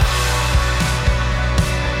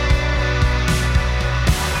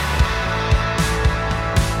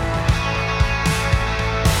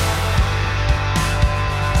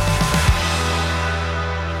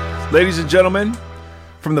Ladies and gentlemen,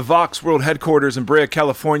 from the Vox World Headquarters in Brea,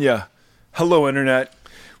 California, hello, Internet.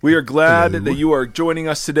 We are glad that you are joining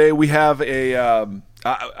us today. We have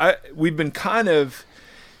we've been kind of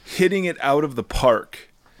hitting it out of the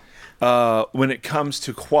park when it comes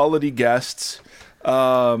to quality guests.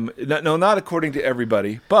 Not according to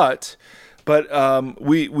everybody, but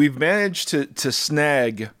we've managed to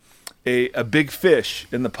snag a big fish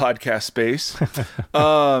in the podcast space,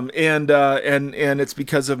 and it's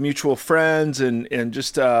because of mutual friends and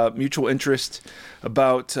just mutual interest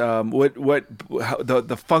about how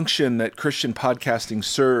the function that Christian podcasting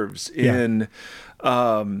serves in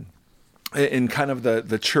kind of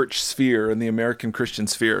the church sphere and the American Christian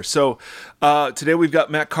sphere. So today we've got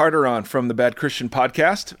Matt Carter on from the Bad Christian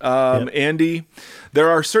Podcast. Andy, there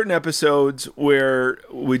are certain episodes where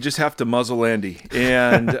we just have to muzzle Andy.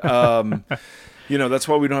 And, that's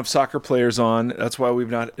why we don't have soccer players on. That's why we've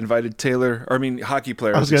not invited hockey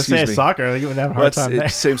players. I was going to say soccer. I think you would have a hard time there.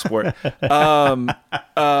 Same sport.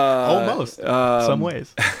 Almost, some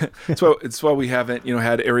ways. It's why we haven't,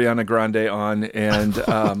 had Ariana Grande on. And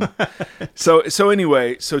so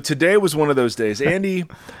anyway, today was one of those days. Andy,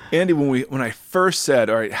 when I first said,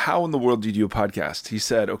 all right, how in the world do you do a podcast? He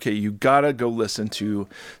said, okay, you got to go listen to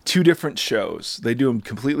two different shows. They do them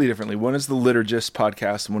completely differently. One is the Liturgist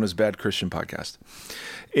podcast and one is Bad Christian Podcast.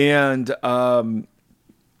 And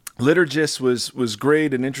Liturgist was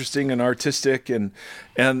great and interesting and artistic, and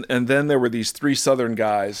then there were these three Southern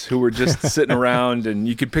guys who were just sitting around, and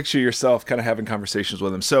you could picture yourself kind of having conversations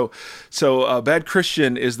with them. So Bad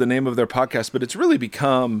Christian is the name of their podcast, but it's really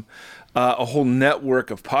become a whole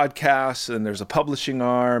network of podcasts, and there's a publishing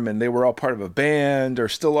arm, and they were all part of a band, or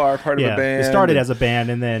still are part of a band. It started as a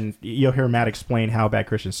band, and then you'll hear Matt explain how Bad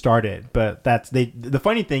Christian started. But the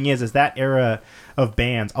funny thing is that era of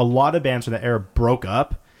bands, a lot of bands from that era broke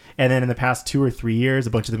up. And then in the past 2 or 3 years, a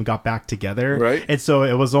bunch of them got back together. Right. And so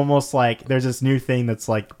it was almost like there's this new thing that's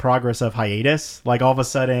like progress of hiatus. Like all of a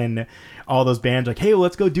sudden, all those bands are like, hey, well,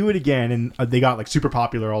 let's go do it again. And they got like super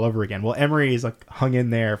popular all over again. Well, Emery is like hung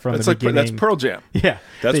in there from the beginning. That's Pearl Jam. Yeah.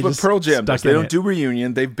 That's what Pearl Jam does. They don't do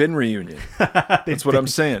reunion. They've been reunion. That's what I'm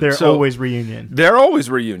saying. They're always reunion. They're always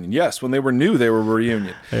reunion. Yes. When they were new, they were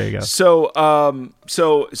reunion. There you go.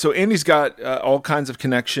 So Andy's got all kinds of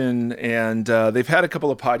connection, and they've had a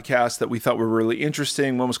couple of podcasts that we thought were really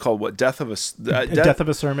interesting. One was called Death of a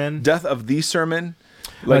Sermon. Death of the Sermon.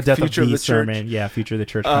 Like Death Future of the Sermon. Church. Yeah, Future of the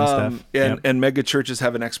Church kind of stuff. And mega churches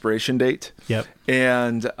have an expiration date. Yep.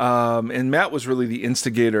 And Matt was really the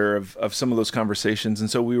instigator of some of those conversations.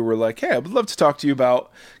 And so we were like, hey, I would love to talk to you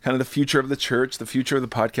about kind of the future of the church, the future of the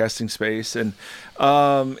podcasting space. And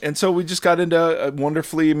so we just got into a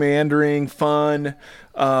wonderfully meandering, fun.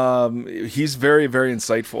 He's very, very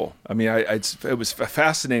insightful. I mean, it was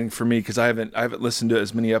fascinating for me because I haven't listened to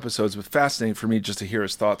as many episodes, but fascinating for me just to hear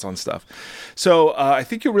his thoughts on stuff. So I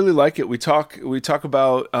think you'll really like it. We talk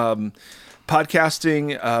about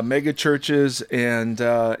podcasting, mega churches, and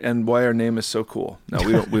why our name is so cool. No,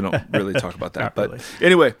 we don't really talk about that. But really.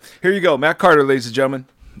 Anyway, here you go, Matt Carter, ladies and gentlemen.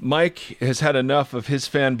 Mike has had enough of his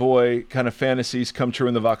fanboy kind of fantasies come true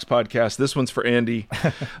in the Vox podcast. This one's for Andy.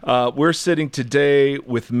 We're sitting today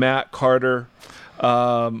with Matt Carter,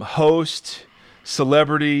 host,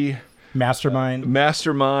 celebrity,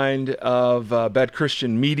 mastermind of Bad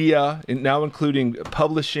Christian Media, and now including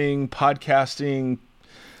publishing, podcasting,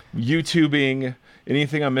 YouTubing.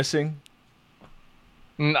 Anything I'm missing?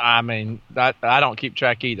 I mean, I don't keep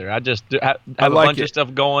track either. I just have a bunch of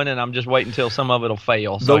stuff going, and I'm just waiting until some of it'll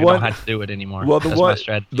fail, so I don't have to do it anymore. Well, that's my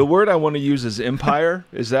strategy. The word I want to use is empire.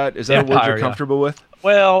 Is that a word you're comfortable with?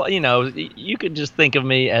 Well, you could just think of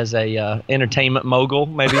me as a entertainment mogul,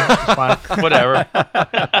 maybe. Fine. Whatever.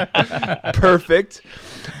 Perfect.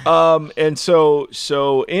 And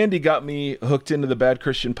so Andy got me hooked into the Bad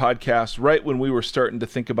Christian Podcast right when we were starting to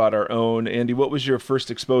think about our own. Andy, what was your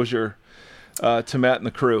first exposure to Matt and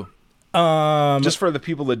the crew? Just for the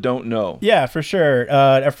people that don't know. Yeah, for sure.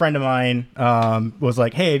 A friend of mine was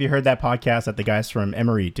like, hey, have you heard that podcast that the guys from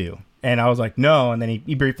Emory do? And I was like, no. And then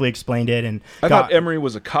he briefly explained it. And I thought Emory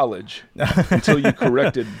was a college until you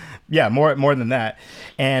corrected. Yeah, more than that.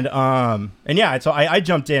 And yeah, so I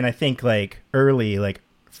jumped in, I think like early, like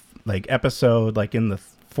episode like in the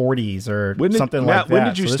 40s or something like that. When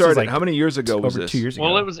did you start it? How many years ago was this? Over 2 years ago.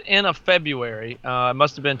 Well, it was in February. It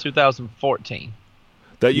must have been 2014.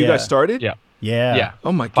 That you guys started? Yeah.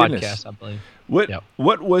 Oh my goodness. Podcast, I believe.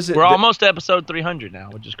 What was it? We're almost to episode 300 now,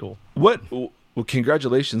 which is cool. Well,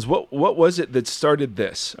 congratulations. What was it that started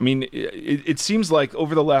this? I mean, it seems like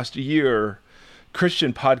over the last year, the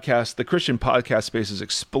Christian podcast space has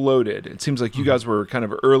exploded. It seems like you guys were kind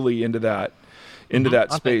of early into that into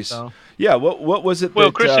that space. So. Yeah. What was it?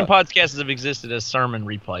 Well, Christian podcasts have existed as sermon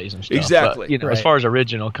replays and stuff. Exactly. But, as far as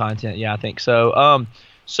original content, yeah, I think so.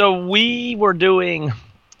 So we were doing,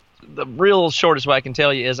 the real shortest way I can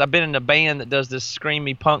tell you is I've been in a band that does this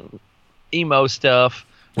screamy punk emo stuff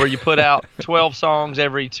where you put out 12 songs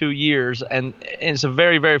every 2 years, and it's a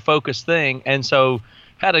very, very focused thing. And so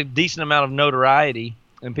had a decent amount of notoriety,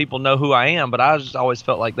 and people know who I am, but I just always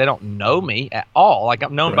felt like they don't know me at all. Like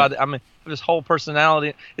I'm known by this whole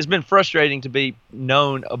personality. It's been frustrating to be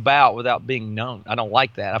known about without being known. I don't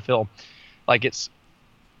like that. I feel like it's,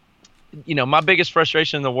 my biggest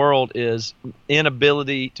frustration in the world is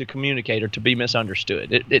inability to communicate or to be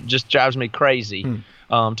misunderstood. It just drives me crazy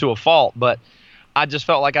to a fault. But I just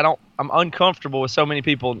felt like I'm uncomfortable with so many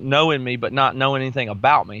people knowing me but not knowing anything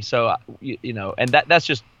about me. So, and that's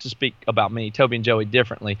just to speak about me, Toby and Joey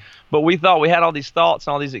differently. But we thought we had all these thoughts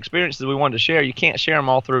and all these experiences we wanted to share. You can't share them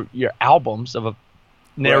all through your albums of a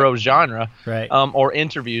narrow genre, right. Or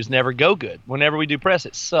interviews never go good. Whenever we do press,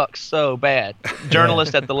 it sucks so bad.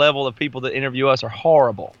 Journalists at the level of people that interview us are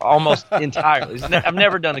horrible, almost entirely. I've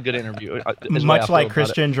never done a good interview. Much like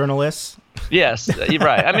Christian journalists. Yes, you're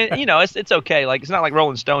right. I mean, it's okay. Like, it's not like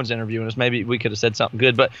Rolling Stones interviewing us. Maybe we could have said something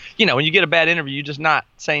good, but when you get a bad interview, you're just not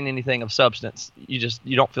saying anything of substance. You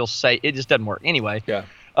don't feel safe. It just doesn't work anyway. Yeah.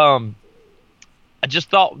 I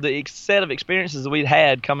just thought the set of experiences that we'd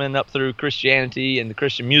had coming up through Christianity and the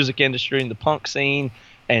Christian music industry and the punk scene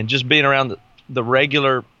and just being around the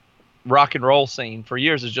regular rock and roll scene for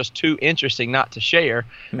years is just too interesting not to share.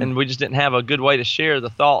 And we just didn't have a good way to share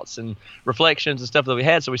the thoughts and reflections and stuff that we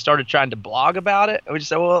had. So we started trying to blog about it. And we just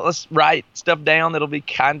said, well, let's write stuff down that'll be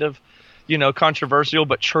kind of, controversial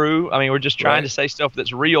but true. I mean, we're just trying to say stuff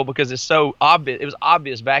that's real because it's so obvious. It was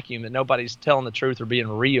obvious vacuum that nobody's telling the truth or being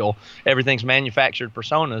real. Everything's manufactured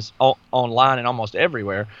personas online and almost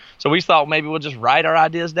everywhere. So we thought maybe we'll just write our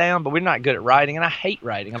ideas down, but we're not good at writing, and I hate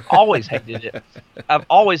writing. I've always hated it. I've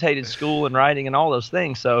always hated school and writing and all those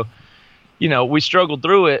things. So, we struggled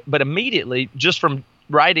through it, but immediately just from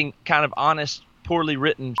writing kind of honest, poorly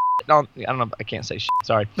written shit, I don't know. I can't say shit.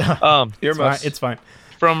 Sorry. It's fine.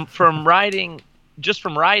 From writing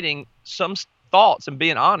some thoughts and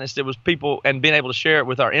being honest, it was people and being able to share it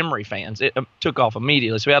with our Emery fans. It took off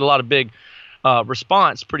immediately. So we had a lot of big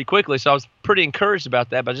response pretty quickly. So I was pretty encouraged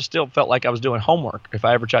about that, but I just still felt like I was doing homework if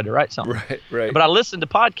I ever tried to write something. Right. But I listened to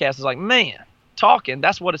podcasts. I was like, man, talking,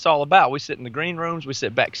 that's what it's all about. We sit in the green rooms. We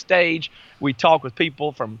sit backstage. We talk with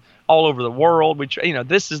people from all over the world.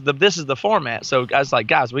 This is the format. So I was like,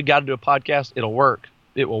 guys, we got to do a podcast. It'll work.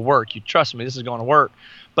 It will work. You trust me. This is going to work.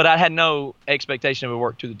 But I had no expectation it would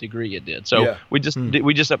work to the degree it did. So we just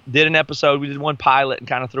did an episode. We did one pilot and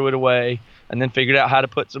kind of threw it away, and then figured out how to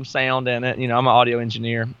put some sound in it. I'm an audio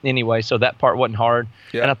engineer anyway, so that part wasn't hard.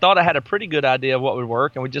 Yeah. And I thought I had a pretty good idea of what would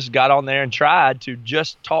work, and we just got on there and tried to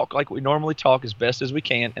just talk like we normally talk as best as we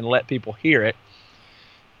can and let people hear it.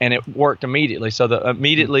 And it worked immediately. So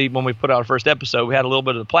immediately when we put out our first episode, we had a little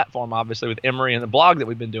bit of the platform, obviously, with Emery and the blog that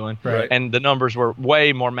we've been doing. Right. And the numbers were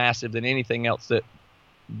way more massive than anything else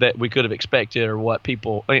that we could have expected or what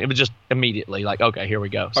people. It was just immediately like, okay, here we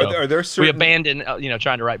go. So are there certain, we abandoned,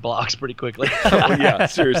 trying to write blogs pretty quickly. Yeah,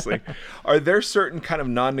 seriously. Are there certain kind of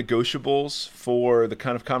non-negotiables for the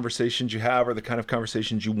kind of conversations you have or the kind of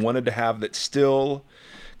conversations you wanted to have that still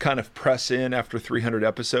kind of press in after 300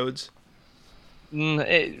 episodes?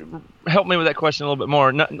 Help me with that question a little bit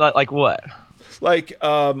more. Like what? Like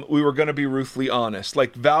we were going to be ruthlessly honest,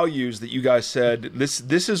 like values that you guys said, this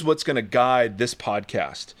is what's going to guide this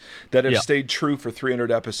podcast that have stayed true for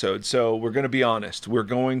 300 episodes. So we're going to be honest. We're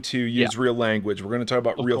going to use real language. We're going to talk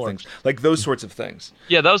about real things, like those sorts of things.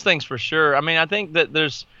 Yeah, those things for sure. I mean, I think that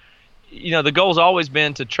there's, the goal's always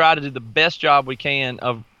been to try to do the best job we can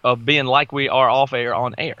of being like we are off air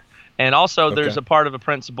on air. And also there's a part of a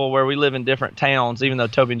principle where we live in different towns, even though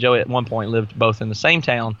Toby and Joey at one point lived both in the same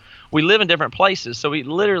town. We live in different places, so we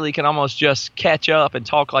literally can almost just catch up and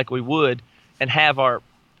talk like we would and have our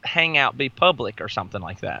hangout be public or something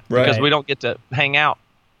like that. Right. Because we don't get to hang out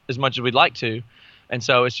as much as we'd like to. And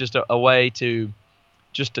so it's just a way to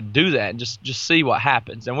just to do that and just see what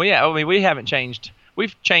happens. And we haven't changed.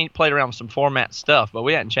 We've played around with some format stuff, but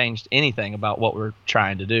we hadn't changed anything about what we're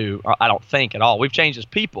trying to do. I don't think at all. We've changed as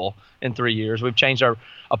people in 3 years. We've changed our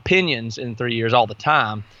opinions in 3 years all the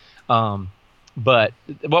time. But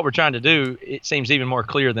what we're trying to do, it seems even more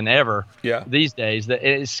clear than ever these days. That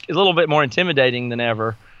it's a little bit more intimidating than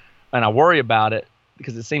ever, and I worry about it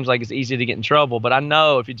because it seems like it's easy to get in trouble. But I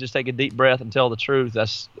know if you just take a deep breath and tell the truth,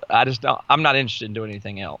 I'm not interested in doing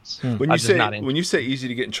anything else. When you say easy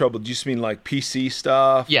to get in trouble, do you just mean like PC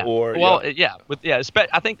stuff? Yeah. Or,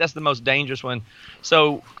 I think that's the most dangerous one.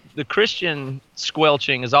 So the Christian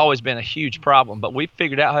squelching has always been a huge problem, but we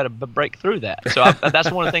figured out how to break through that. So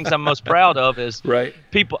that's one of the things I'm most proud of is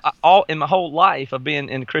people all in my whole life of being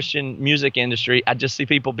in the Christian music industry. I just see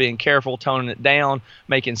people being careful, toning it down,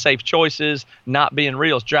 making safe choices, not being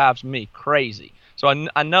real. It drives me crazy. So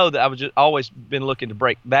I know that I've just always been looking to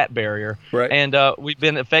break that barrier, and we've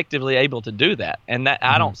been effectively able to do that. And that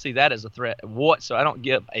I don't see that as a threat. So I don't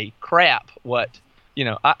give a crap what.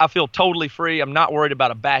 I feel totally free. I'm not worried about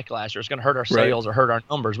a backlash or it's going to hurt our sales or hurt our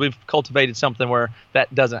numbers. We've cultivated something where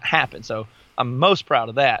that doesn't happen. So I'm most proud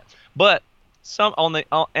of that. But on the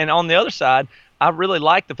other side, I really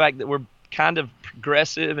like the fact that we're kind of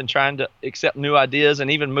progressive and trying to accept new ideas and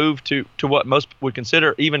even move to what most would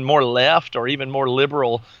consider even more left or even more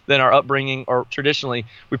liberal than our upbringing or traditionally.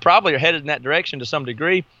 We probably are headed in that direction to some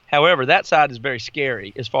degree. However, that side is very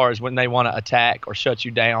scary as far as when they want to attack or shut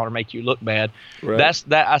you down or make you look bad.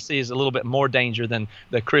 That I see is a little bit more danger than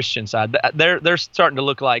the Christian side. They're starting to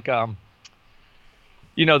look like the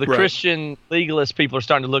Christian legalist people are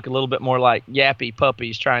starting to look a little bit more like yappy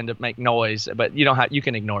puppies trying to make noise, but you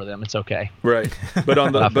can ignore them. It's okay. Right. But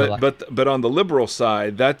on the but on the liberal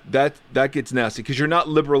side, that gets nasty because you're not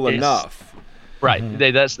liberal enough. Right.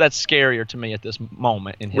 That's scarier to me at this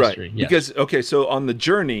moment in history. Right. Yes. Because so on the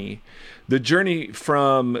journey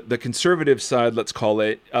from the conservative side, let's call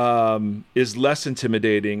it, is less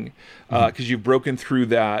intimidating because you've broken through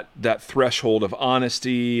that threshold of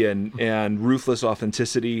honesty and ruthless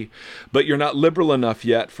authenticity, but you're not liberal enough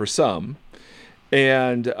yet for some.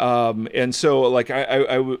 And so like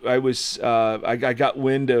I got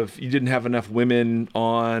wind of you didn't have enough women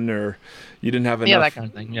on, or you didn't have enough. That kind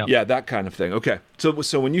of thing. Yeah, that kind of thing. Okay. So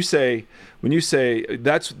when you say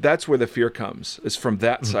that's where the fear comes, is from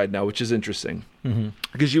that side now, which is interesting.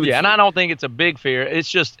 Because and I don't think it's a big fear. It's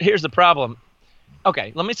just here's the problem.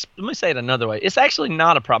 Okay, let me say it another way. It's actually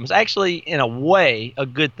not a problem. It's actually in a way a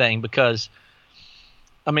good thing because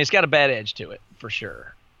it's got a bad edge to it for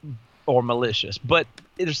sure. Or malicious, but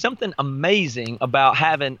there's something amazing about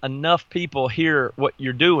having enough people hear what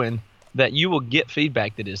you're doing that you will get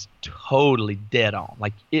feedback that is totally dead on.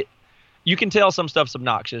 Like you can tell some stuff's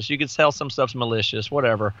obnoxious, you can tell some stuff's malicious,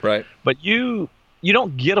 whatever. Right. But you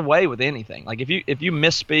don't get away with anything. Like if you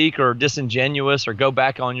misspeak or disingenuous or go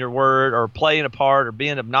back on your word or playing a part or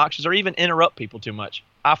being obnoxious or even interrupt people too much,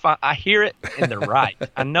 I hear it and they're right.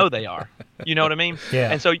 I know they are. You know what I mean?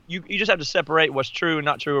 Yeah. And so you just have to separate what's true and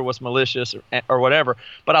not true or what's malicious or whatever.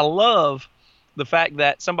 But I love the fact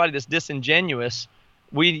that somebody that's disingenuous,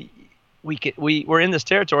 we're in this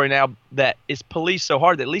territory now that is policed so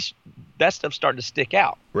hard that at least that stuff's starting to stick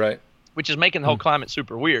out. Right. Which is making the whole climate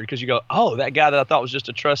super weird because you go, oh, that guy that I thought was just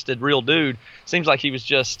a trusted real dude seems like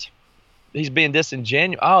he's being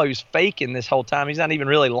disingenuous. Oh, he was faking this whole time. He's not even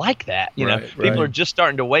really like that. People are just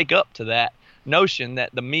starting to wake up to that notion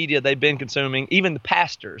that the media they've been consuming, even the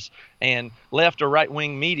pastors and left or right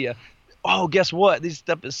wing media, oh, guess what? This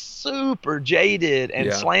stuff is super jaded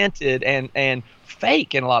and slanted and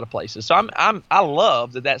fake in a lot of places. So I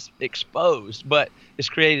love that that's exposed, but it's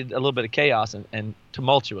created a little bit of chaos and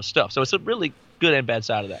tumultuous stuff. So it's a really good and bad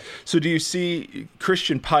side of that. So do you see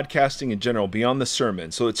Christian podcasting in general beyond the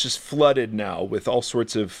sermon? So it's just flooded now with all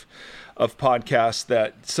sorts of podcasts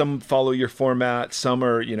that some follow your format, some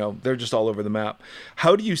are, they're just all over the map.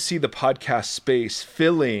 How do you see the podcast space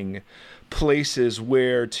filling places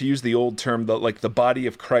where, to use the old term, the body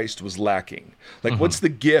of Christ was lacking? Like, what's the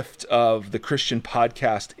gift of the Christian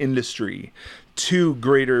podcast industry to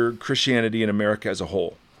greater Christianity in America as a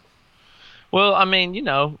whole? Well,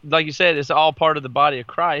 like you said, it's all part of the body of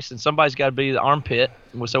Christ, and somebody's got to be the armpit.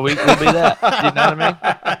 So we'll be that. You know what I mean?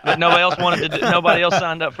 But nobody else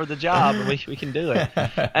signed up for the job, and we can do it.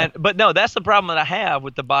 But no, that's the problem that I have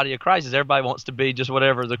with the body of Christ is everybody wants to be just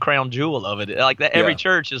whatever the crown jewel of it. Like that, every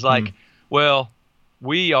church is like, well,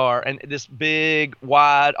 we are, and this big,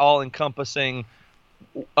 wide, all-encompassing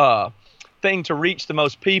thing to reach the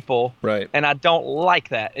most people, right? And I don't like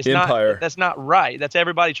that. It's Empire. That's not right. That's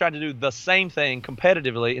everybody trying to do the same thing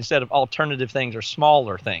competitively instead of alternative things or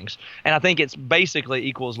smaller things. And I think it's basically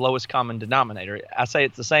equals lowest common denominator. I say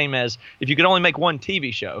it's the same as if you could only make one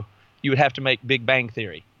TV show, you would have to make Big Bang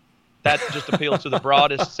Theory. That just appeals to the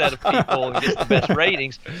broadest set of people and gets the best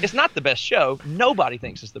ratings. It's not the best show. Nobody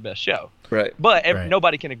thinks it's the best show. Right. But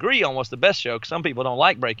nobody can agree on what's the best show because some people don't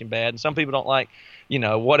like Breaking Bad and some people don't like,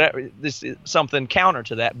 whatever. This is something counter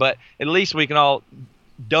to that. But at least we can all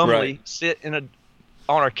dumbly sit in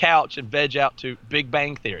on our couch and veg out to Big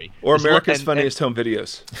Bang Theory. Or America's Funniest Home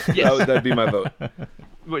Videos. Yes. That'd be my vote.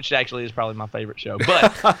 Which actually is probably my favorite show.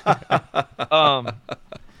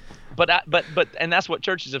 But but and that's what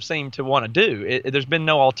churches have seemed to want to do. There's been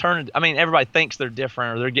no alternative. I mean, everybody thinks they're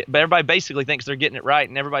different, but everybody basically thinks they're getting it right,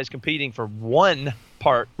 and everybody's competing for one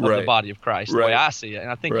part of the body of Christ, the way I see it. And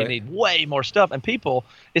I think you need way more stuff. And people,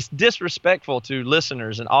 it's disrespectful to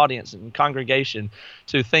listeners and audience and congregation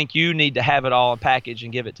to think you need to have it all in package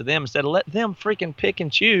and give it to them instead of let them freaking pick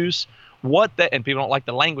and choose what that. And people don't like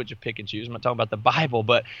the language of pick and choose. I'm not talking about the Bible,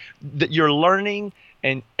 but that you're learning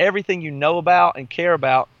and everything you know about and care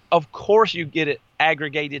about. Of course, you get it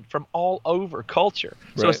aggregated from all over culture.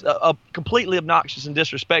 So it's completely obnoxious and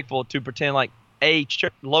disrespectful to pretend like a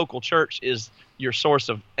local church is your source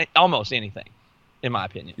of almost anything, in my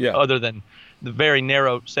opinion, other than the very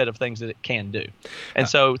narrow set of things that it can do. And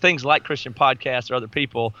so things like Christian podcasts or other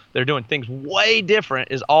people, they're doing things way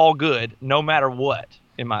different is all good, no matter what,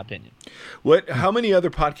 in my opinion. How many other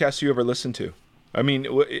podcasts do you ever listen to? I mean,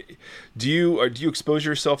 do you expose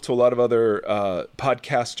yourself to a lot of other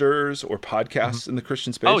podcasters or podcasts in the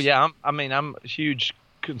Christian space? Oh yeah, I'm a huge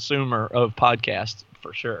consumer of podcasts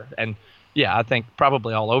for sure, and yeah, I think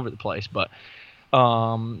probably all over the place. But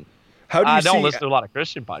I don't listen to a lot of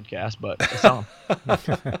Christian podcasts, but some.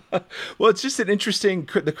 Well, it's just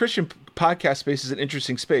the Christian podcast space is an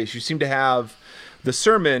interesting space. You seem to have the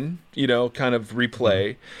sermon, kind of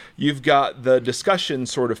replay. You've got the discussion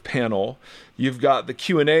sort of panel. You've got the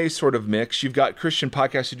Q&A sort of mix. You've got Christian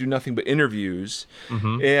podcasts who do nothing but interviews.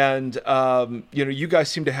 And, you guys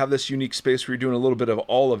seem to have this unique space where you're doing a little bit of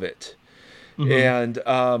all of it. And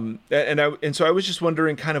so I was just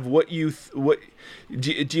wondering kind of what do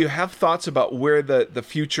you have thoughts about where the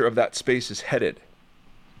future of that space is headed?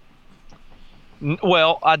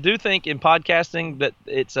 Well, I do think in podcasting that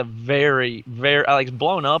it's a very, very it's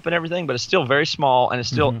blown up and everything, but it's still very small and it's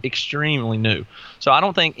still extremely new. So I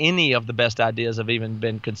don't think any of the best ideas have even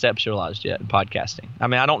been conceptualized yet in podcasting. I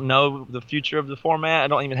mean, I don't know the future of the format. I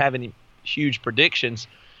don't even have any huge predictions.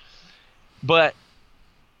 But,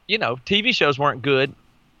 TV shows weren't good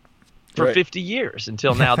for 50 years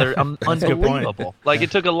until now. They're unbelievable. Like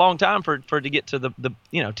it took a long time for it to get to the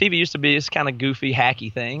TV used to be this kind of goofy,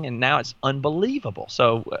 hacky thing, and now it's unbelievable.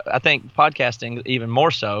 So I think podcasting even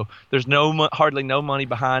more so. There's hardly no money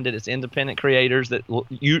behind it. It's independent creators that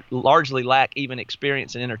largely lack even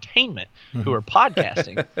experience in entertainment who are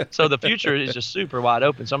podcasting. So the future is just super wide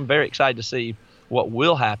open. So I'm very excited to see what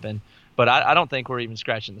will happen. But I don't think we're even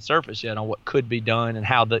scratching the surface yet on what could be done and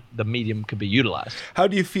how the medium could be utilized. How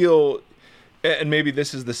do you feel, and maybe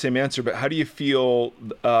this is the same answer, but how do you feel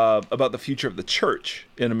about the future of the church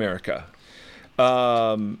in America?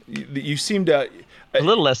 You seem to... A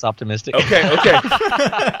little less optimistic. Okay.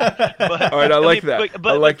 But, all right, I like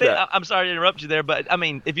that. I'm sorry to interrupt you there, but I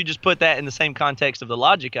mean, if you just put that in the same context of the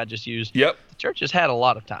logic I just used, the church has had a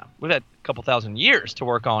lot of time. We've had a couple thousand years to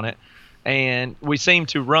work on it. And we seem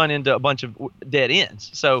to run into a bunch of dead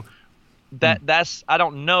ends. So that's I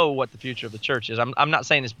don't know what the future of the church is. I'm not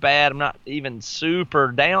saying it's bad. I'm not even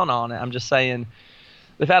super down on it. I'm just saying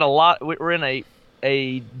they've had a lot. We're in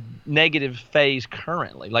a negative phase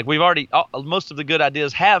currently. Like we've already most of the good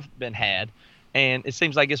ideas have been had, and it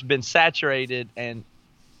seems like it's been saturated and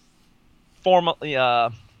formally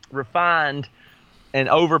refined and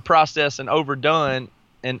over processed and overdone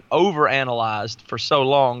and overanalyzed for so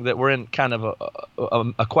long that we're in kind of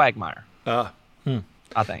a quagmire. I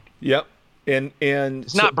think. Yep. And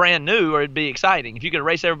it's not brand new, or it'd be exciting. If you could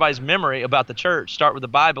erase everybody's memory about the church, start with the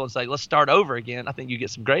Bible, and say, let's start over again, I think you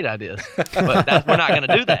get some great ideas. But we're not going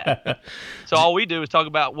to do that. So all we do is talk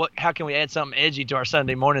about how can we add something edgy to our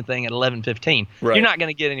Sunday morning thing at 11:15. Right. You're not going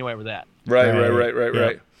to get anywhere with that. Right.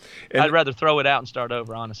 And I'd rather throw it out and start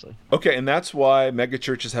over, honestly. Okay, and that's why mega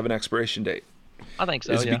churches have an expiration date. I think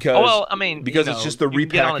so. Because it's just the repackaging.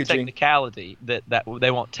 Get on a technicality that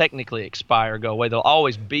they won't technically expire or go away. They'll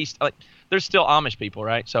always be there's still Amish people,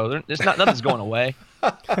 right? So nothing's going away.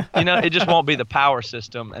 It just won't be the power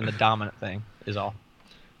system and the dominant thing is all.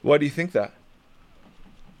 Why do you think that?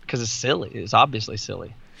 Because it's silly. It's obviously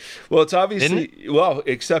silly. Well, it's obviously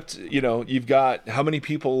except you've got how many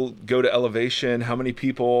people go to Elevation, how many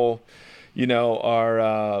people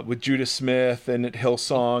are with Judah Smith and at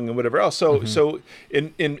Hillsong and whatever else. So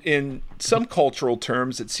in some cultural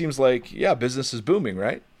terms, it seems like, business is booming,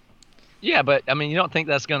 right? Yeah, but I mean, you don't think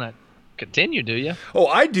that's going to continue, do you? Oh,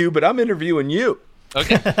 I do, but I'm interviewing you.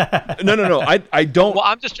 Okay. No, I don't. Well,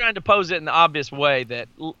 I'm just trying to pose it in the obvious way that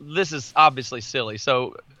this is obviously silly.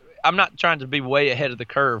 So I'm not trying to be way ahead of the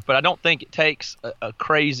curve, but I don't think it takes a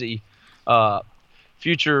crazy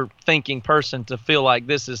future thinking person to feel like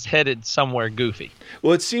this is headed somewhere goofy.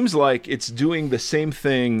 Well, it seems like it's doing the same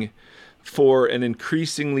thing for an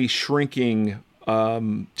increasingly shrinking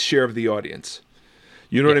share of the audience.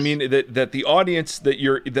 You know what I mean? That the audience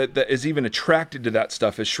that is even attracted to that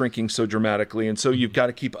stuff is shrinking so dramatically, and so you've got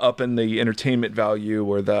to keep upping the entertainment value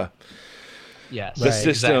or the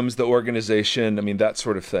systems, the organization. I mean, that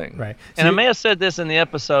sort of thing. Right. And I may have said this in the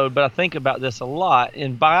episode, but I think about this a lot.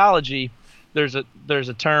 In biology, there's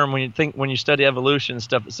a term when you study evolution and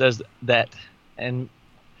stuff that says that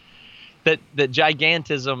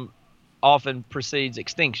gigantism often precedes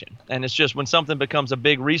extinction. And it's just when something becomes a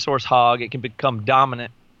big resource hog, it can become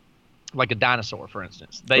dominant, like a dinosaur, for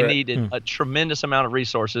instance. They needed a tremendous amount of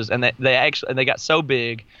resources, and they got so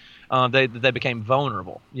big, they became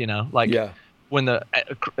vulnerable. When an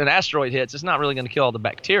asteroid hits, it's not really going to kill all the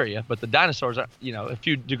bacteria, but the dinosaurs are, a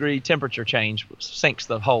few degree temperature change sinks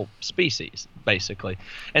the whole species, basically.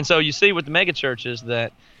 And so you see with the megachurches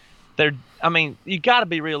that you got to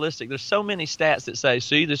be realistic. There's so many stats that say,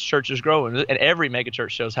 see, this church is growing, and every megachurch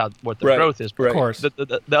shows what the growth is. Of course.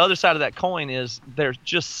 The other side of that coin is they're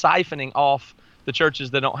just siphoning off the churches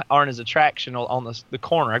that aren't as attractional on the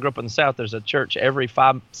corner. I grew up in the South. There's a church every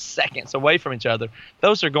 5 seconds away from each other.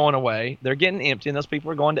 Those are going away. They're getting empty, and those people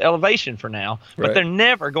are going to Elevation for now. But they're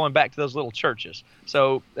never going back to those little churches.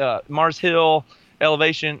 So Mars Hill,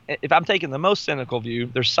 Elevation, if I'm taking the most cynical view,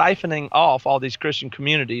 they're siphoning off all these Christian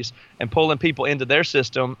communities and pulling people into their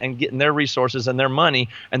system and getting their resources and their money,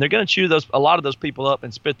 and they're going to chew a lot of those people up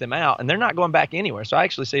and spit them out, and they're not going back anywhere. So I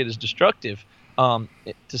actually see it as destructive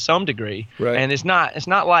to some degree. Right. And it's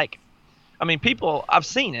not like, people, I've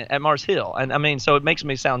seen it at Mars Hill, and so it makes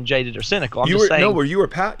me sound jaded or cynical. You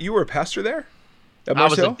were a pastor there? I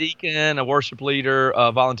was a deacon, a worship leader,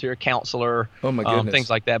 a volunteer counselor, oh my goodness,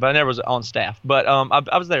 things like that. But I never was on staff. But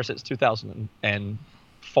I was there since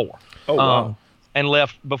 2004. Oh wow! And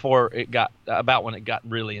left before about when it got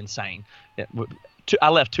really insane. I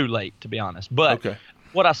left too late, to be honest. But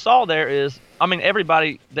what I saw there is,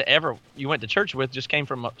 everybody that you went to church with just came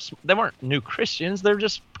from they weren't new Christians. They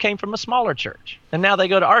just came from a smaller church, and now they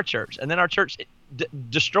go to our church, and then our church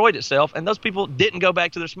destroyed itself, and those people didn't go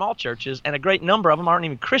back to their small churches, and a great number of them aren't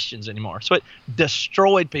even Christians anymore. So it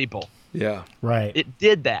destroyed people. Yeah, right. It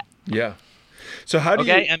did that. Yeah. So how do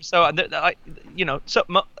you? And so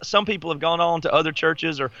some people have gone on to other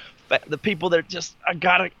churches, or the people that just I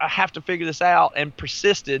have to figure this out and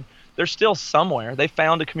persisted. They're still somewhere. They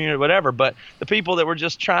found a community, whatever. But the people that were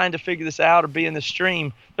just trying to figure this out or be in the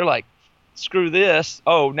stream, they're like, screw this.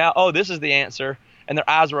 This is the answer. And their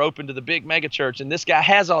eyes were open to the big mega church, and this guy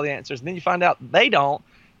has all the answers. And then you find out they don't.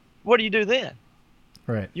 What do you do then?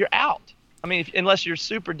 Right. You're out. Unless you're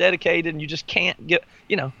super dedicated and you just can't get,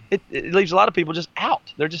 it leaves a lot of people just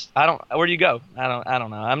out. They're just, where do you go? I don't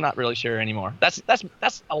know. I'm not really sure anymore. That's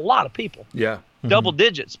a lot of people. Yeah. Double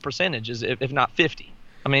digits percentages, if not 50.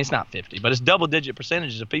 It's not 50, but it's double digit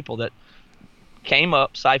percentages of people that came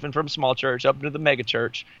up, siphoned from a small church up into the mega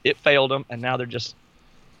church. It failed them, and now they're just,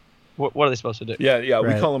 what are they supposed to do? Yeah.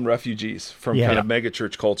 Right. We call them refugees from kind of mega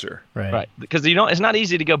church culture. Right. Because it's not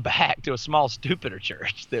easy to go back to a small, stupider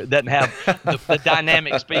church that doesn't have the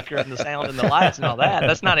dynamic speaker and the sound and the lights and all that.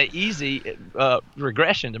 That's not an easy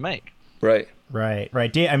regression to make. Right.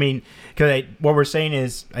 Because what we're saying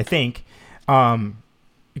is, I think,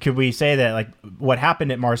 could we say that like what happened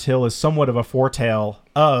at Mars Hill is somewhat of a foretell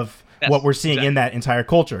of what we're seeing in that entire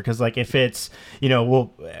culture? Because like if it's,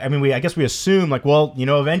 I guess we assume like,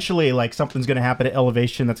 eventually like something's going to happen at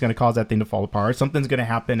Elevation that's going to cause that thing to fall apart. Something's going to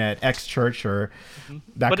happen at X church or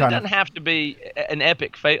that but kind it doesn't have to be an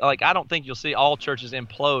epic fate. Like I don't think you'll see all churches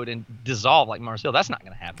implode and dissolve like Mars Hill. That's not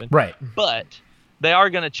going to happen. Right. But they are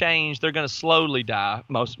going to change. They're going to slowly die,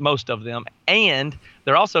 most of them, and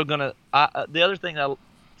they're also going to. The other thing I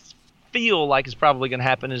feel like is probably going to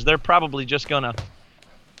happen is they're probably just going to,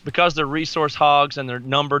 because they're resource hogs and they're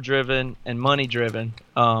number driven and money driven,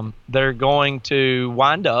 they're going to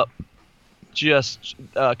wind up just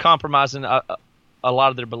compromising a lot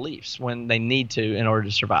of their beliefs when they need to in order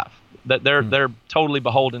to survive. That they're totally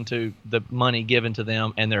beholden to the money given to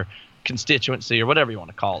them and their constituency or whatever you want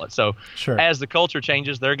to call it. So as the culture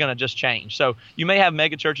changes, they're going to just change. So you may have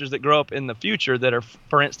mega churches that grow up in the future that are,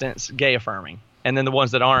 for instance, gay affirming. And then the ones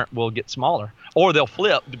that aren't will get smaller, or they'll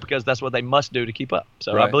flip because that's what they must do to keep up.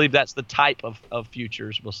 So I believe that's the type of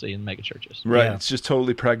futures we'll see in mega churches. Right. Yeah. It's just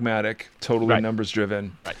totally pragmatic, totally numbers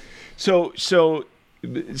driven. Right. So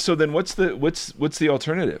then what's the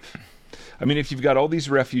alternative? If you've got all these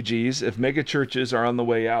refugees, if mega churches are on the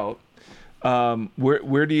way out,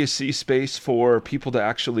 where do you see space for people to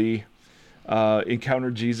actually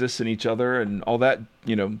encounter Jesus and each other and all that,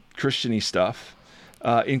 Christian-y stuff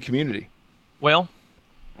in community? Well,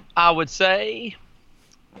 I would say,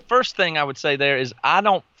 first thing I would say there is I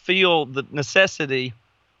don't feel the necessity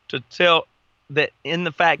to tell that in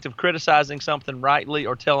the fact of criticizing something rightly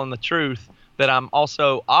or telling the truth that I'm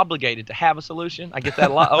also obligated to have a solution. I get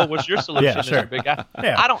that a lot. Oh, what's your solution, Yeah, sure. Mr. Big Guy?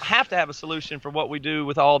 Yeah. I don't have to have a solution for what we do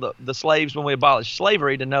with all the slaves when we abolish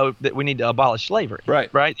slavery to know that we need to abolish slavery.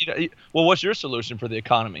 Right. Right. Well, what's your solution for the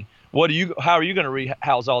economy? How are you going to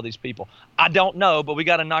rehouse all these people? I don't know, but we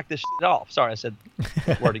got to knock this shit off. Sorry, I said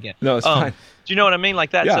that word again. No, it's fine. Do you know what I mean?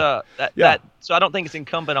 Like that's Yeah. so I don't think it's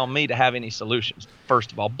incumbent on me to have any solutions,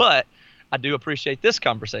 first of all. But I do appreciate this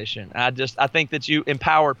conversation. I think that you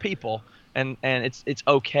empower people, and it's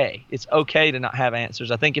okay. It's okay to not have answers.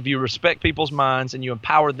 I think if you respect people's minds and you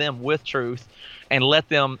empower them with truth, and let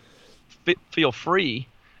them feel free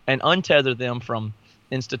and untether them from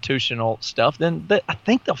institutional stuff, then I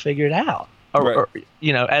think they'll figure it out. Or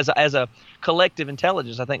as a collective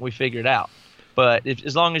intelligence, I think we figure it out. But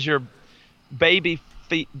as long as you're baby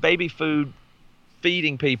food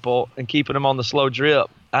feeding people and keeping them on the slow drip,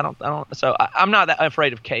 I don't. So I'm not that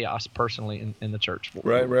afraid of chaos personally in the church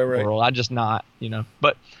world. I'm just not,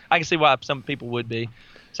 But I can see why some people would be.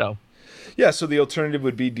 So. Yeah. So the alternative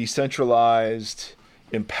would be decentralized,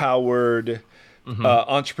 empowered.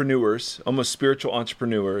 Entrepreneurs, almost spiritual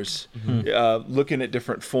entrepreneurs, looking at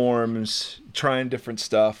different forms, trying different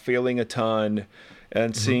stuff, failing a ton,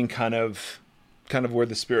 and seeing kind of where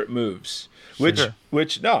the Spirit moves.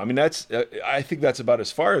 Which no, I mean that's I think that's about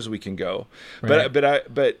as far as we can go. Right.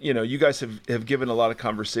 But you guys have given a lot of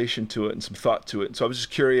conversation to it and some thought to it. And so I was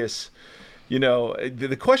just curious,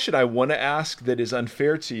 the question I want to ask that is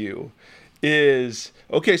unfair to you is,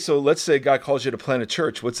 okay, so let's say God calls you to plant a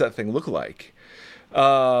church. What's that thing look like?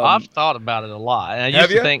 I've thought about it a lot. And I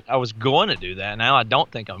used to think I was going to do that. Now I don't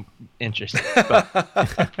think I'm interested. But,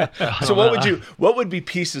 so what would be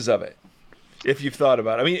pieces of it if you've thought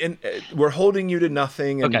about it? I mean, and we're holding you to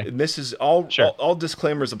nothing, and this is all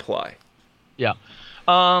disclaimers apply. Yeah.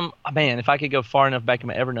 Man, if I could go far enough back in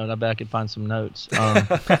my Evernote, I bet I could find some notes.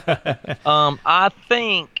 I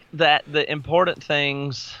think that the important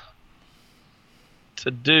things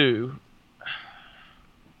to do,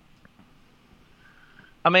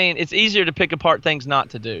 I mean, it's easier to pick apart things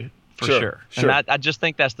not to do, for sure. And I just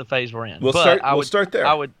think that's the phase we're in. We'll start there.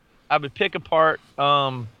 I would pick apart.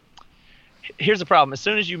 Here's the problem: as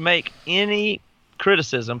soon as you make any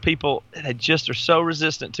criticism, people they just are so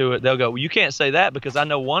resistant to it. They'll go, "Well, you can't say that because I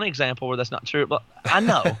know one example where that's not true." But I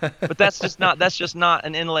know, but that's just not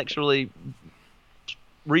an intellectually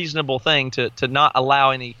reasonable thing to not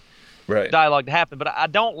allow any dialogue to happen. But I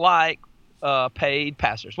don't like paid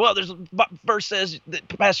pastors. Well, there's a verse says that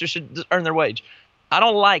pastors should earn their wage. I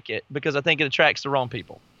don't like it because I think it attracts the wrong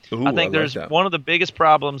people. I think there's one of the biggest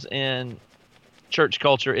problems in church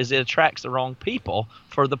culture is it attracts the wrong people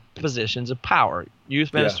for the positions of power.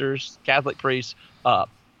 Youth ministers, Catholic priests,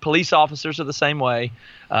 police officers are the same way.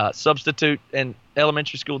 Substitute and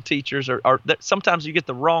elementary school teachers are sometimes you get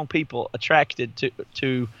the wrong people attracted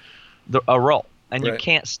to a role, and you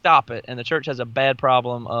can't stop it. And the church has a bad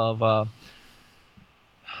problem of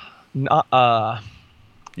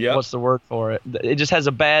what's the word for it? It just has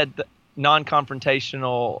a bad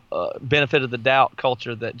non-confrontational benefit of the doubt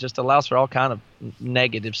culture that just allows for all kind of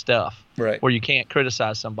negative stuff where you can't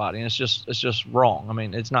criticize somebody, and it's just wrong. I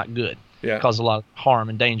mean, it's not good. It causes a lot of harm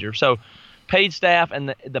and danger. So paid staff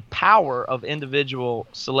and the power of individual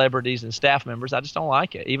celebrities and staff members, I just don't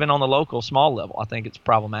like it. Even on the local small level, I think it's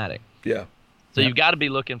problematic. So you've got to be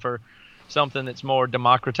looking for something that's more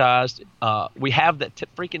democratized. We have that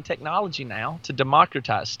freaking technology now to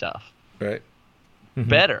democratize stuff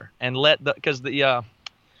better, and because the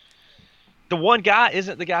one guy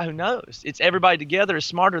isn't the guy who knows. It's everybody together is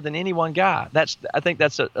smarter than any one guy. I think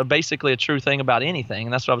that's basically a true thing about anything,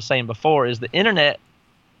 and that's what I was saying before. Is the internet?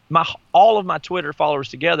 All of my Twitter followers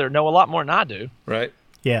together know a lot more than I do.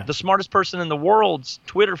 The smartest person in the world's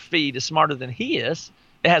Twitter feed is smarter than he is.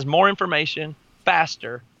 It has more information,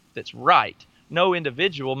 faster. That's right. No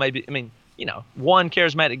individual, maybe. I mean, one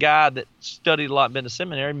charismatic guy that studied a lot, and been to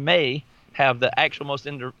seminary, may have the actual most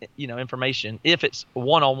information if it's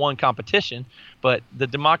one-on-one competition. But the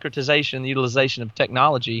democratization and the utilization of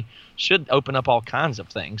technology should open up all kinds of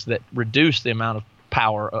things that reduce the amount of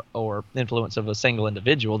power or influence of a single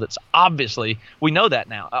individual. That's obviously, we know that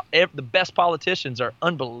now. The best politicians are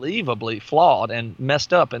unbelievably flawed and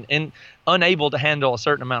messed up and unable to handle a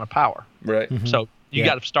certain amount of power. So you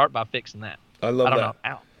got to start by fixing that. I love that.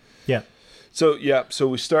 Know. So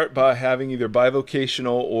we start by having either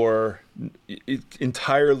bivocational or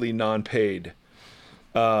entirely non-paid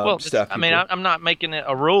staff. I mean, I'm not making it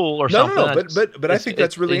a rule or no, something. No, but I think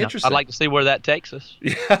that's really interesting. I'd like to see where that takes us.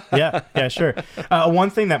 Yeah, sure. One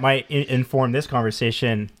thing that might inform this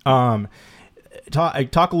conversation.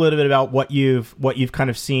 Talk a little bit about what you've kind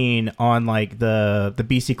of seen on like the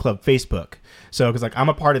BC Club Facebook. So, because like I'm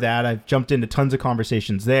a part of that, I've jumped into tons of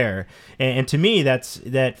conversations there, and to me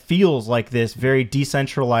that feels like this very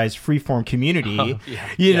decentralized, freeform community.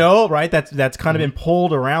 You know, right? That's kind of been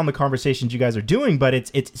pulled around the conversations you guys are doing.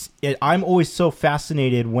 But I'm always so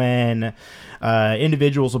fascinated when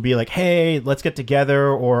individuals will be like, "Hey, let's get together,"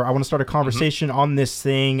 or "I want to start a conversation on this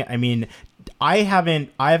thing." I mean, I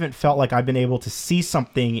haven't felt like I've been able to see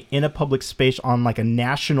something in a public space on like a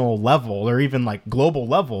national level or even like global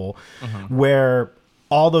level where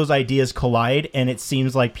all those ideas collide and it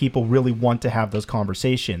seems like people really want to have those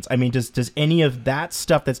conversations. I mean, does any of that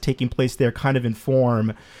stuff that's taking place there kind of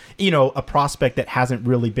inform, a prospect that hasn't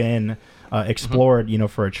really been explored,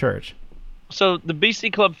 for a church? So the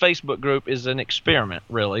BC Club Facebook group is an experiment,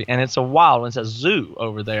 really, and it's a wild one. It's a zoo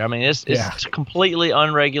over there. I mean, it's completely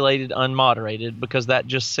unregulated, unmoderated, because that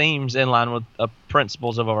just seems in line with the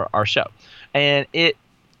principles of our show. And it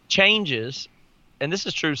changes, and this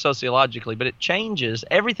is true sociologically, but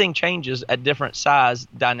everything changes at different size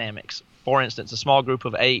dynamics. For instance, a small group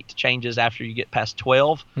of 8 changes after you get past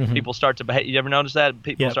 12. People start to behave. You ever notice that?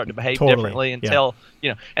 People start to behave differently until,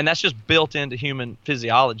 and that's just built into human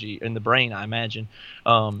physiology in the brain, I imagine.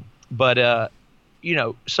 So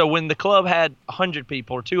when the club had 100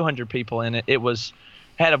 people or 200 people in it,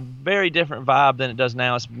 had a very different vibe than it does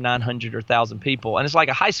now. It's 900 or 1,000 people, and it's like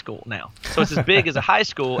a high school now. So it's as big as a high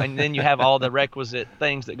school, and then you have all the requisite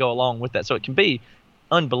things that go along with that. So it can be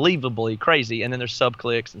unbelievably crazy, and then there's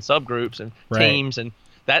sub-cliques and subgroups and teams, and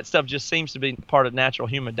that stuff just seems to be part of natural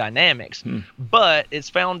human dynamics. But it's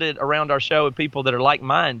founded around our show with people that are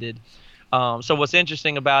like-minded. So what's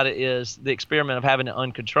interesting about it is the experiment of having it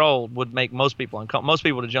uncontrolled would make most people uncomfortable. Most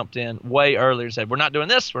people would have jumped in way earlier and said, we're not doing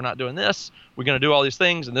this, we're going to do all these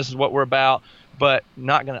things, and this is what we're about, but I'm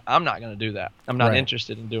not going to do that. I'm not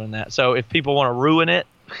interested in doing that. So if people want to ruin it,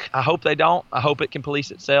 I hope they don't. I hope it can police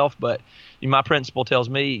itself, but my principle tells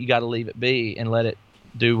me you got to leave it be and let it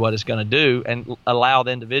do what it's going to do and allow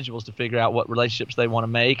the individuals to figure out what relationships they want to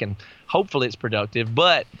make, and hopefully it's productive.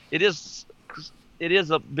 But it is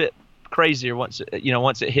a bit crazier once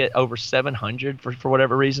it hit over 700 for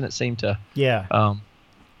whatever reason. It seemed to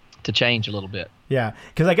change a little bit. Yeah,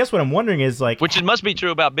 because I guess what I'm wondering is like, which it must be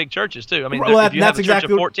true about big churches too. I mean, if you have a church of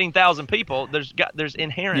 14,000 people, there's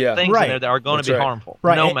inherent things in there that are going to be harmful,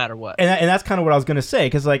 no matter what. And that's kind of what I was going to say,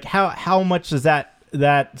 because like how much does that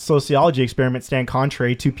sociology experiment stand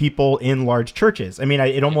contrary to people in large churches? I mean,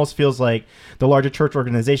 it almost feels like the larger church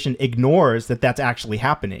organization ignores that that's actually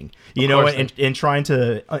happening, and trying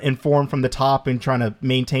to inform from the top and trying to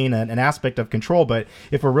maintain an aspect of control. But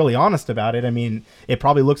if we're really honest about it, I mean, it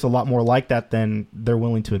probably looks a lot more like that than they're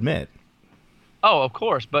willing to admit. Oh, of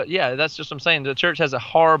course. But yeah, that's just what I'm saying. The church has a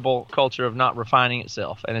horrible culture of not refining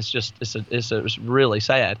itself. And it's really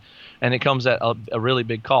sad. And it comes at a really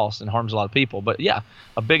big cost and harms a lot of people. But yeah,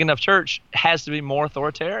 a big enough church has to be more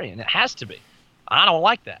authoritarian. It has to be. I don't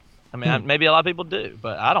like that. I mean, maybe a lot of people do,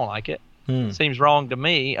 but I don't like it. It seems wrong to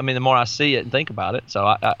me. I mean, the more I see it and think about it, so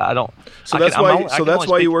I don't. So that's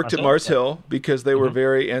why you worked at Mars Hill, because they were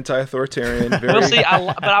very anti-authoritarian. Well, see,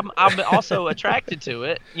 but I'm also attracted to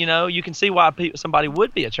it. You can see why somebody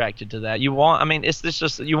would be attracted to that. You want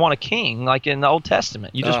a king, like in the Old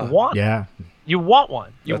Testament. You just want. Yeah. You want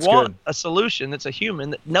one. You That's want good. a solution that's a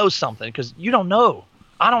human that knows something, because you don't know.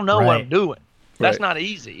 I don't know what I'm doing. That's not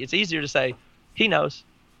easy. It's easier to say he knows.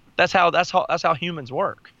 That's how humans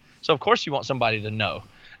work. So of course you want somebody to know,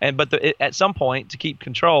 but at some point, to keep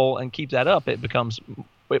control and keep that up, it becomes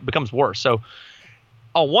worse. So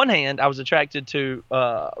on one hand, I was attracted to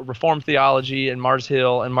Reformed theology and Mars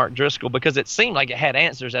Hill and Mark Driscoll because it seemed like it had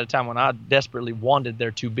answers at a time when I desperately wanted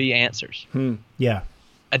there to be answers. Yeah.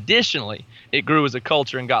 Additionally, it grew as a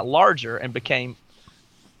culture and got larger and became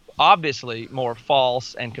obviously more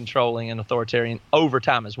false and controlling and authoritarian over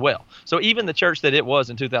time as well. So even the church that it was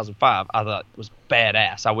in 2005, I thought was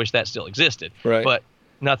badass. I wish that still existed. Right. But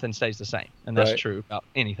nothing stays the same, and that's true about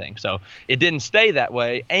anything. So it didn't stay that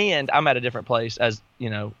way, and I'm at a different place as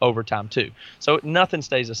over time too. So nothing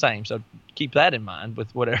stays the same. So keep that in mind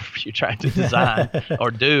with whatever you're trying to design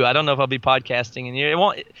or do. I don't know if I'll be podcasting in here.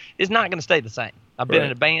 It's not going to stay the same. I've been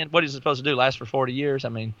in a band. What is it supposed to do? Last for 40 years? I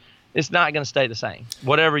mean, it's not going to stay the same.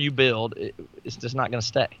 Whatever you build, it's just not going to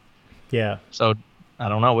stay. Yeah. So I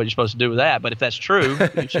don't know what you're supposed to do with that, but if that's true,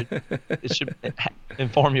 it should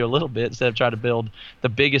inform you a little bit instead of trying to build the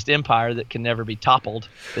biggest empire that can never be toppled.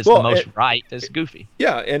 It's the most right. It's goofy.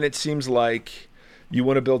 Yeah, and it seems like you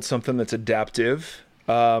want to build something that's adaptive,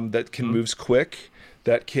 that can moves quick,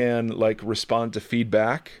 that can like respond to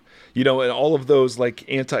feedback, and all of those like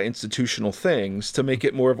anti-institutional things to make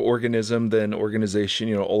it more of organism than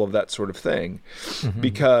organization, all of that sort of thing.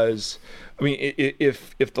 Because I mean,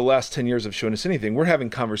 if the last 10 years have shown us anything, we're having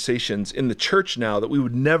conversations in the church now that we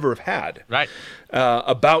would never have had, right?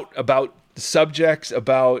 About subjects,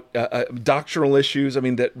 about doctrinal issues. I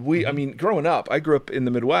mean, growing up, I grew up in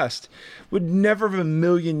the Midwest, would never have a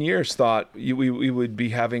million years thought we would be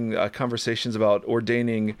having conversations about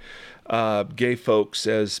ordaining gay folks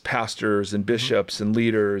as pastors and bishops and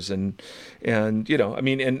leaders, and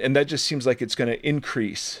that just seems like it's going to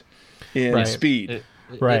increase in speed.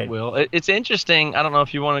 It will. It's interesting. I don't know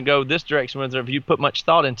if you want to go this direction, whether if you put much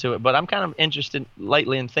thought into it, but I'm kind of interested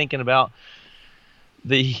lately in thinking about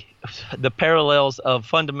the parallels of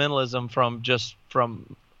fundamentalism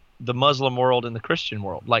from the Muslim world and the Christian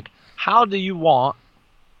world. Like, how do you want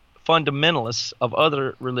fundamentalists of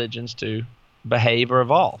other religions to behave or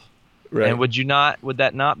evolve? Right. And would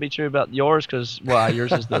that not be true about yours? Because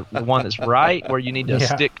yours is the one that's right, where you need to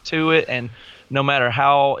stick to it, and no matter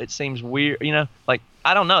how it seems weird, like,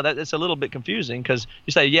 I don't know, it's a little bit confusing, because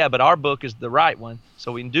you say, but our book is the right one,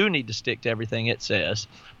 so we do need to stick to everything it says.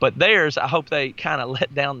 But theirs, I hope they kind of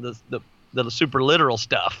let down the super literal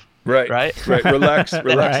stuff. Right. Relax a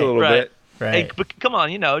little bit. Right. Hey, but come on,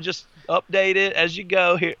 just update it as you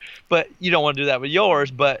go here. But you don't want to do that with yours.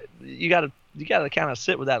 But you got to kind of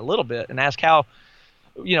sit with that a little bit and ask how,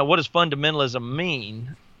 what does fundamentalism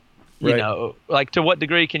mean? Like, to what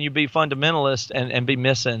degree can you be fundamentalist and be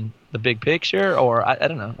missing the big picture? Or I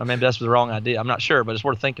don't know. I mean, that's the wrong idea. I'm not sure, but it's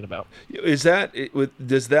worth thinking about. Does that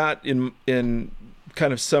in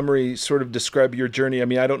kind of summary sort of describe your journey? I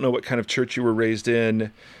mean, I don't know what kind of church you were raised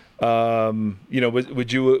in.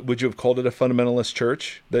 Would you have called it a fundamentalist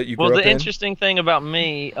church that you grew up in? Well, the interesting thing about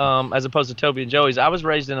me, as opposed to Toby and Joey's, I was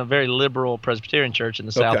raised in a very liberal Presbyterian church in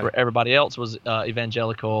the South, where everybody else was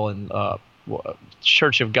evangelical and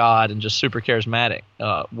Church of God and just super charismatic,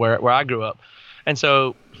 where I grew up. And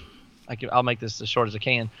so I'll make this as short as I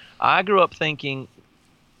can. I grew up thinking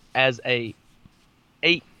as a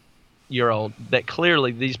 8-year-old that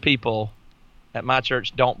clearly these people at my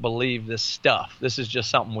church don't believe this stuff. This is just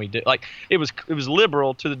something we do. Like, it was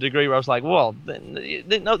liberal to the degree where I was like, well,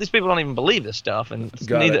 no, these people don't even believe this stuff, and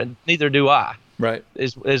neither do I. Right.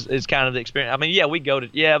 Is kind of the experience. I mean, we go to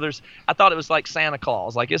I thought it was like Santa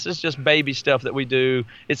Claus. Like, this is just baby stuff that we do.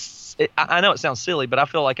 I know it sounds silly, but I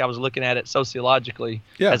feel like I was looking at it sociologically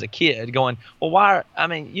as a kid, going, well,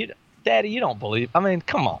 Daddy, you don't believe. I mean,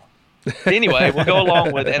 come on. Anyway, we'll go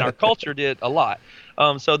along with it, and our culture did a lot.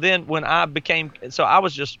 So then when I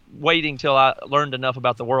was just waiting till I learned enough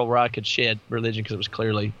about the world where I could shed religion, because it was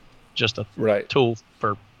clearly just a tool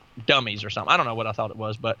for dummies or something. I don't know what I thought it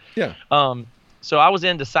was, but so I was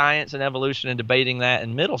into science and evolution and debating that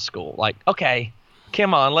in middle school. Like, okay,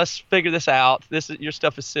 come on, let's figure this out. Your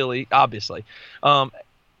stuff is silly, obviously.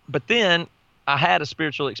 But then I had a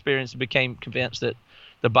spiritual experience and became convinced that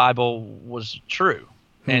the Bible was true.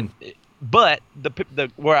 But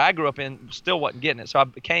the where I grew up in still wasn't getting it. So I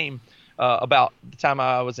became, about the time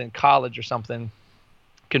I was in college or something,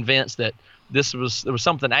 convinced that there was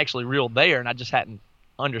something actually real there, and I just hadn't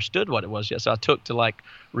understood what it was yet. So I took to like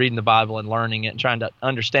reading the Bible and learning it and trying to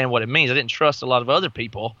understand what it means. I didn't trust a lot of other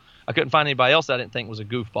people. I couldn't find anybody else that I didn't think was a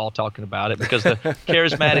goofball talking about it, because the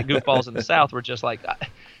charismatic goofballs in the South were just like,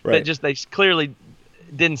 they clearly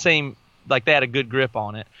didn't seem like they had a good grip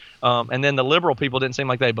on it. And then the liberal people didn't seem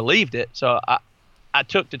like they believed it. So I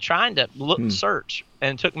took to trying to search,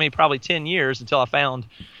 and it took me probably 10 years until I found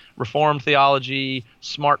Reformed theology,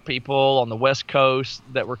 smart people on the West Coast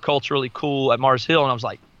that were culturally cool at Mars Hill. And I was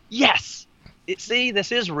like, yes,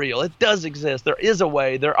 this is real. It does exist. There is a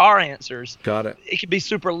way. There are answers. Got it. It could be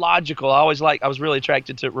super logical. I was really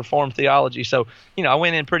attracted to Reformed theology. So, I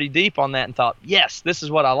went in pretty deep on that and thought, yes, this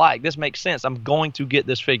is what I like. This makes sense. I'm going to get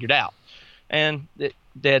this figured out. And it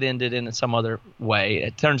dead-ended in some other way.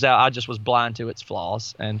 It turns out I just was blind to its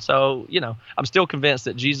flaws. And so, I'm still convinced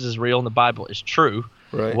that Jesus is real and the Bible is true.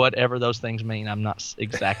 Right. Whatever those things mean, I'm not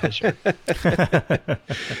exactly sure.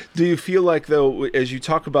 Do you feel like, though, as you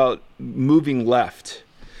talk about moving left,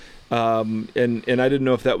 and I didn't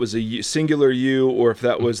know if that was a singular you or if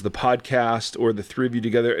that was the podcast or the three of you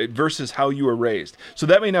together versus how you were raised. So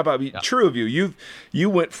that may not be true of you. You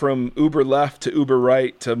went from uber left to uber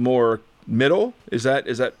right to more middle. Is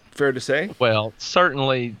that fair to say? Well,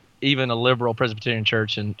 certainly even a liberal Presbyterian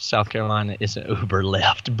church in South Carolina isn't uber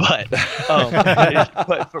left, but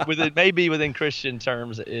maybe within Christian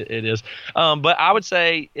terms it is. But I would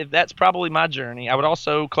say if that's probably my journey. I would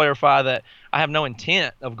also clarify that I have no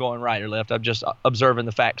intent of going right or left. I'm just observing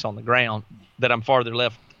the facts on the ground that I'm farther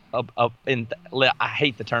left. I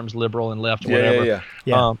hate the terms liberal and left or whatever.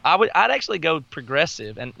 Yeah. I'd actually go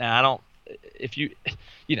progressive, and now I don't. If you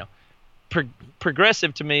know.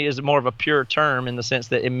 Progressive to me is more of a pure term in the sense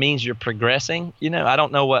that it means you're progressing. I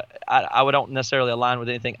don't know what I don't necessarily align with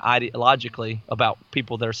anything ideologically about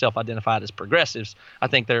people that are self-identified as progressives. I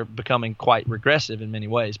think they're becoming quite regressive in many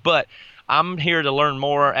ways. But I'm here to learn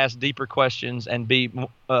more, ask deeper questions, and be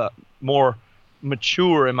more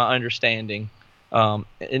mature in my understanding.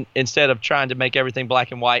 Instead of trying to make everything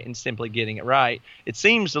black and white and simply getting it right, it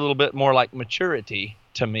seems a little bit more like maturity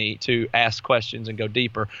to me to ask questions and go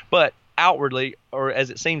deeper. But outwardly, or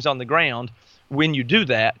as it seems on the ground, when you do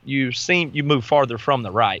that, you move farther from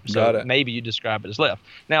the right. So maybe you describe it as left.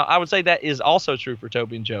 Now, I would say that is also true for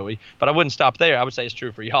Toby and Joey, but I wouldn't stop there. I would say it's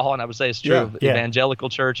true for y'all, and I would say it's true of evangelical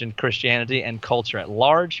church and Christianity and culture at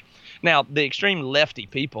large. Now, the extreme lefty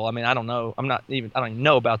people, I mean, I don't even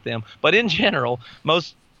know about them, but in general,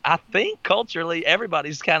 I think culturally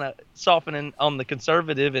everybody's kind of softening on the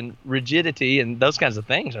conservative and rigidity and those kinds of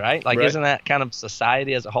things, right? Like, isn't that kind of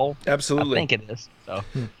society as a whole? Absolutely. I think it is. So,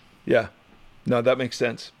 yeah, no, that makes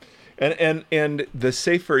sense. And the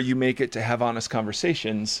safer you make it to have honest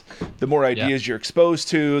conversations, the more ideas you're exposed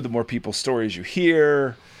to, the more people's stories you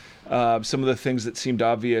hear. Some of the things that seemed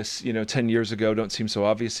obvious, 10 years ago don't seem so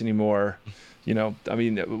obvious anymore. I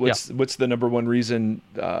mean, what's the number one reason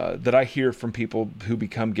that I hear from people who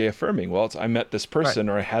become gay affirming? Well, it's I met this person,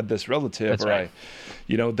 or I had this relative,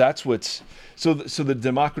 that's what's so the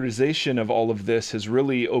democratization of all of this has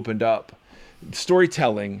really opened up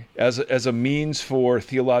storytelling as a means for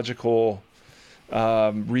theological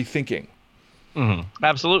rethinking. Mm-hmm.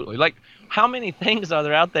 Absolutely. Like, how many things are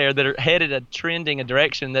there out there that are headed trending a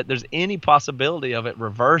direction that there's any possibility of it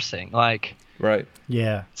reversing? Like, right.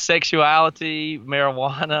 Yeah. Sexuality,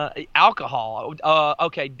 marijuana, alcohol.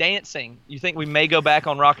 Okay, dancing. You think we may go back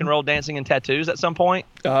on rock and roll dancing and tattoos at some point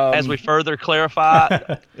as we further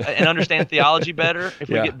clarify and understand theology better? If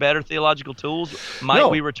we get better theological tools, might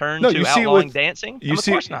we return to outlawing dancing? Of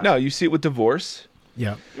course not. No, you see it with divorce.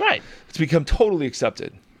 Yeah. Right. It's become totally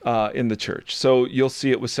accepted in the church. So you'll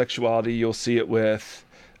see it with sexuality. You'll see it with...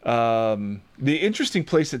 the interesting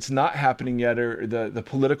place that's not happening yet are the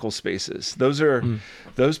political spaces.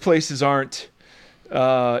 Those places aren't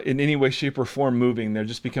in any way, shape, or form moving. They're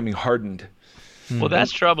just becoming hardened. Well,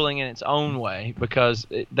 that's troubling in its own way, because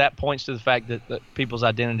that points to the fact that people's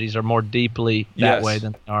identities are more deeply that way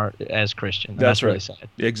than they are as Christians. That's really right. sad.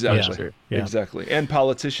 Exactly. Yeah. Exactly. And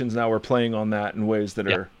politicians now are playing on that in ways that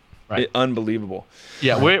are unbelievable.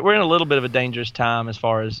 Yeah, we're in a little bit of a dangerous time as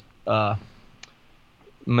far as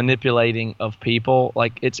manipulating of people.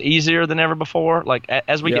 Like, it's easier than ever before. Like,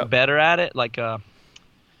 as we get better at it, like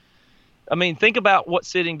I mean, think about what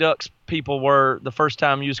sitting ducks people were the first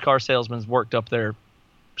time used car salesmen worked up their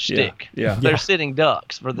shtick. They're sitting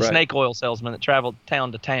ducks for the snake oil salesman that traveled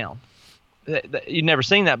town to town. You've never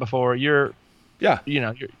seen that before. You're done.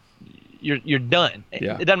 Yeah.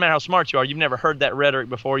 It doesn't matter how smart you are. You've never heard that rhetoric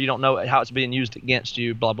before. You don't know how it's being used against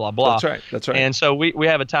you, blah, blah, blah. That's right. And so we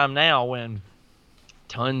have a time now when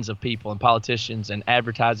tons of people and politicians and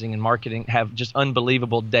advertising and marketing have just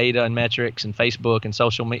unbelievable data and metrics, and Facebook and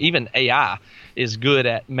social media. Even AI is good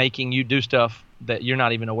at making you do stuff that you're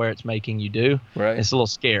not even aware it's making you do. Right. It's a little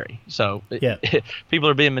scary. So people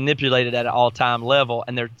are being manipulated at an all-time level,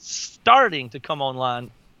 and they're starting to come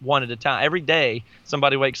online one at a time. Every day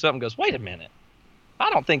somebody wakes up and goes, wait a minute,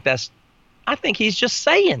 I think he's just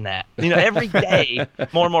saying that. Every day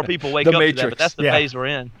more and more people wake up to that, but that's the phase we're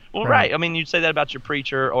in. Well, right. I mean, you'd say that about your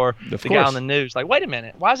preacher or guy on the news. Like, wait a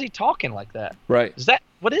minute, why is he talking like that? Right.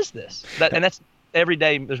 What is this? And that's every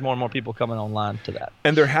day there's more and more people coming online to that.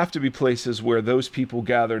 And there have to be places where those people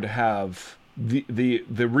gather to have the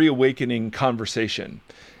reawakening conversation.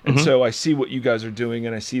 And so I see what you guys are doing,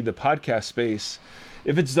 and I see the podcast space,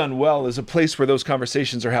 if it's done well, is a place where those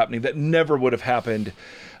conversations are happening that never would have happened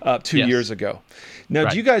 2 years ago. Now,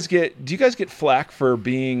 do you guys get flack for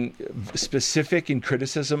being specific in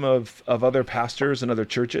criticism of other pastors and other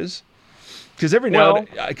churches? Because every now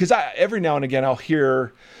and again I'll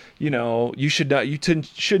hear, you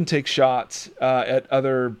shouldn't take shots at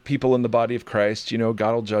other people in the body of Christ.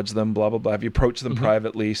 God will judge them, blah, blah, blah. If you approach them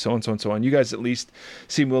privately, so on, so on, so on. You guys at least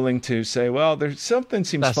seem willing to say, well, there's something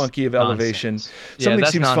seems funky of nonsense. Elevation. Yeah, Something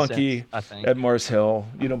that's seems nonsense, funky I think. at Mars Hill,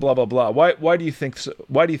 blah, blah, blah. Why do you think so?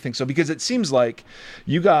 Why do you think so? Because it seems like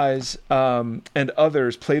you guys and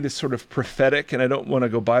others play this sort of prophetic, and I don't want to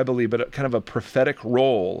go Bible-y, but kind of a prophetic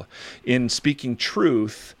role in speaking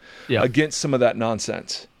truth against some of that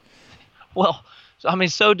nonsense. Well,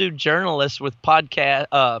 so do journalists with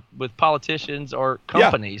with politicians or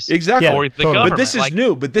companies. Yeah, exactly. Or the government. But this is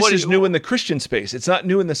new. But this is new in the Christian space. It's not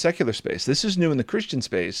new in the secular space. This is new in the Christian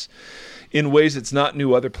space in ways it's not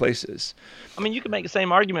new other places. You can make the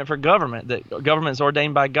same argument for government, that government is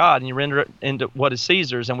ordained by God, and you render it into what is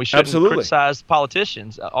Caesar's, and we shouldn't criticize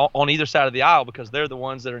politicians on either side of the aisle because they're the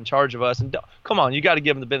ones that are in charge of us. And come on, you got to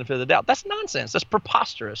give them the benefit of the doubt. That's nonsense. That's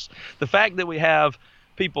preposterous. The fact that we have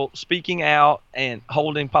people speaking out and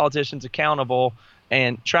holding politicians accountable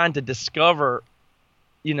and trying to discover,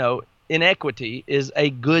 inequity is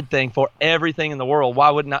a good thing for everything in the world.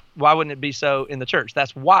 Why wouldn't it be so in the church?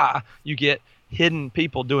 That's why you get hidden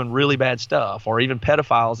people doing really bad stuff, or even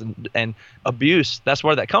pedophiles and abuse. That's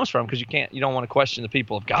where that comes from, because you don't want to question the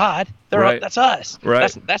people of God. That's us.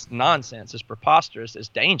 Right. That's nonsense. It's preposterous. It's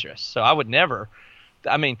dangerous. So I would never.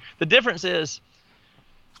 The difference is,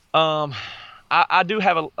 I do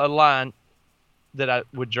have a line that I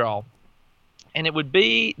would draw, and it would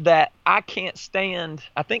be that I can't stand.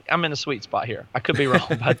 I think I'm in a sweet spot here. I could be wrong,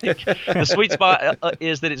 but I think the sweet spot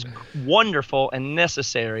is that it's wonderful and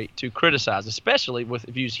necessary to criticize, especially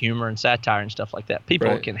if you use humor and satire and stuff like that.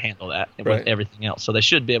 People can handle that with everything else, so they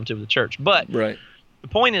should be able to with the church. But the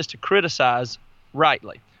point is to criticize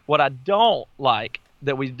rightly. What I don't like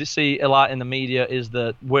that we see a lot in the media is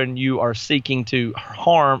when you are seeking to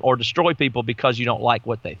harm or destroy people because you don't like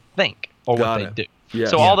what they think or what they do. Yeah.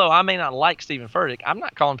 So although I may not like Stephen Furtick, I'm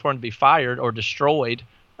not calling for him to be fired or destroyed.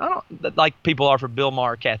 I don't like people are for Bill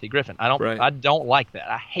Maher or Kathy Griffin. I don't like that.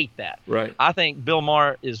 I hate that. Right. I think Bill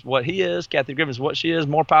Maher is what he is. Kathy Griffin is what she is.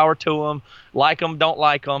 More power to them. Like them, don't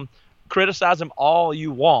like them. Criticize them all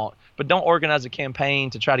you want, but don't organize a campaign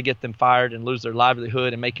to try to get them fired and lose their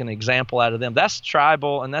livelihood and make an example out of them. That's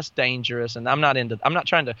tribal and that's dangerous, and I'm not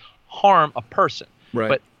trying to harm a person. Right.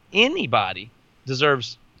 But anybody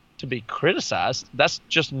deserves to be criticized. That's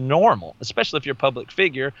just normal, especially if you're a public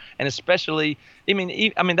figure, and especially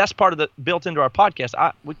that's part of the built into our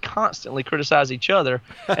podcast. We constantly criticize each other,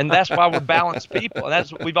 and that's why we're balanced people.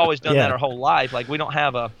 And we've always done that our whole life. Like, we don't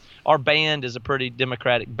have our band is a pretty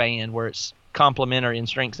democratic band where it's complementary in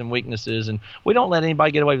strengths and weaknesses, and we don't let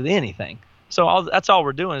anybody get away with anything. So that's all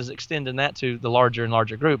we're doing is extending that to the larger and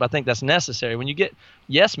larger group. I think that's necessary. When you get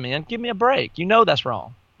yes men, give me a break. That's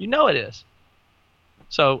wrong. It is.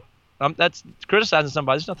 So that's criticizing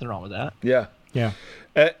somebody. There's nothing wrong with that. Yeah. Yeah.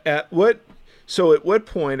 At what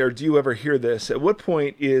point, or do you ever hear this? At what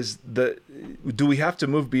point do we have to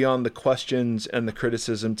move beyond the questions and the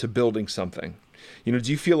criticism to building something? Do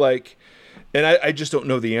you feel like, and I just don't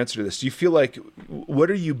know the answer to this. Do you feel like, what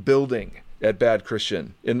are you building at Bad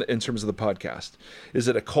Christian in terms of the podcast? Is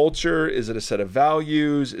it a culture? Is it a set of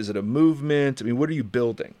values? Is it a movement? What are you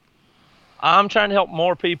building? I'm trying to help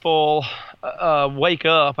more people wake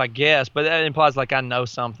up, I guess, but that implies like I know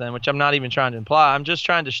something, which I'm not even trying to imply. I'm just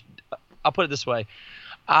trying to, I'll put it this way.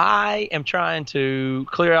 I am trying to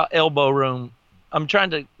clear out elbow room. I'm trying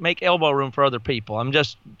to make elbow room for other people. I'm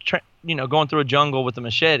just, going through a jungle with a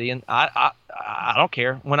machete, and I don't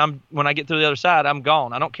care. When I get through the other side, I'm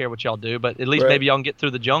gone. I don't care what y'all do, but at least maybe y'all can get through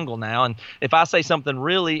the jungle now. And if I say something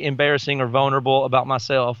really embarrassing or vulnerable about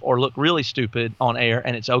myself or look really stupid on air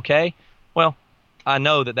and it's okay, well, I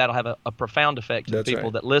know that'll have a profound effect to the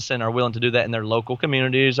people that listen, are willing to do that in their local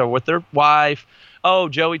communities or with their wife. Oh,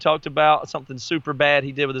 Joey talked about something super bad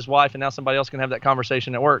he did with his wife, and now somebody else can have that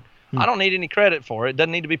conversation at work. I don't need any credit for it. It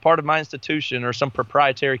doesn't need to be part of my institution or some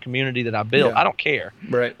proprietary community that I built. I don't care.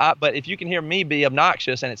 Right. But if you can hear me be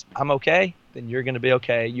obnoxious and I'm okay, then you're going to be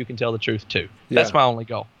okay. You can tell the truth too. Yeah. That's my only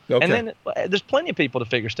goal. Okay. And then there's plenty of people to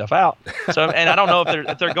figure stuff out. So, and I don't know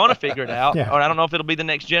if they're going to figure it out, or I don't know if it'll be the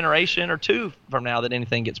next generation or two from now that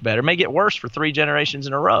anything gets better. It may get worse for 3 generations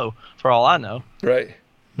in a row, for all I know. Right.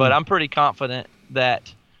 But I'm pretty confident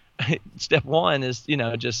that step one is,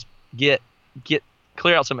 just get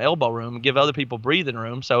clear out some elbow room and give other people breathing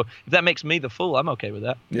room. So if that makes me the fool, I'm okay with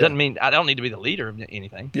that. It doesn't mean I don't need to be the leader of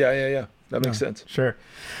anything. Yeah. That makes sense. Sure.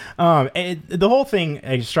 And the whole thing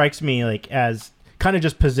strikes me like as kind of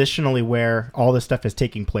just positionally where all this stuff is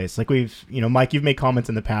taking place. Like we've, Mike, you've made comments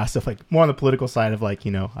in the past of like more on the political side of like,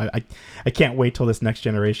 I can't wait till this next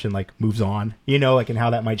generation like moves on, like, and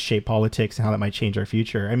how that might shape politics and how that might change our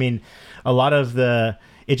future. I mean, a lot of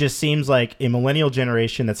it just seems like a millennial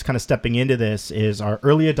generation that's kind of stepping into this is our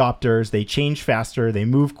early adopters. They change faster, they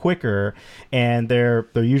move quicker, and they're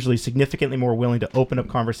usually significantly more willing to open up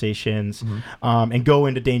conversations and go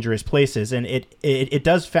into dangerous places. And it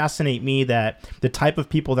does fascinate me that the type of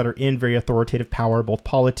people that are in very authoritative power, both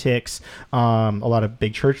politics, a lot of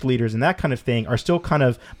big church leaders and that kind of thing, are still kind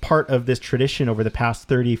of part of this tradition over the past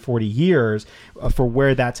 30, 40 years for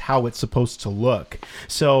where that's how it's supposed to look.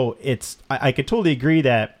 So I could totally agree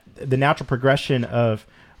that the natural progression of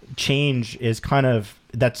change is kind of,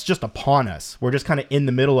 that's just upon us. We're just kind of in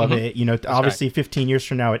the middle of it. Obviously right. 15 years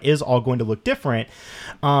from now, it is all going to look different.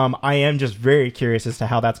 I am just very curious as to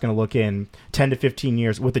how that's going to look in 10 to 15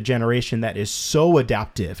 years with a generation that is so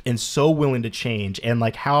adaptive and so willing to change. And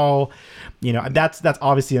like how, that's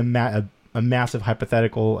obviously a massive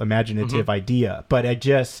hypothetical imaginative idea, but I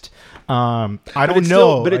just I don't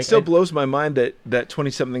know. But it still blows my mind that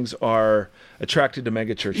 20 somethings are attracted to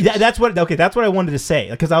mega churches. That's what I wanted to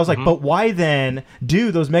say, because I was like, but why then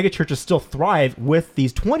do those mega churches still thrive with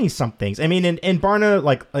these 20 somethings? I mean, and Barna,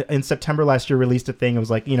 like in September last year, released a thing. It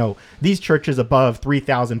was like, these churches above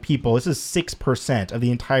 3,000 people, this is 6% of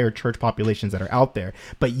the entire church populations that are out there,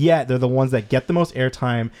 but yet they're the ones that get the most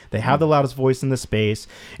airtime. They have the loudest voice in the space.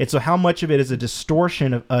 And so how much of it is a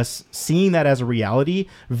distortion of us seeing that as a reality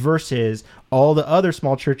versus all the other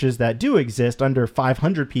small churches that do exist under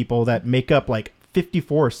 500 people that make up like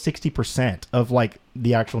 54 or 60% of like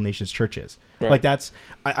the actual nation's churches. Right. Like that's,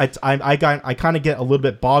 I kind of get a little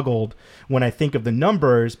bit boggled when I think of the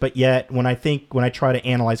numbers, but yet when I try to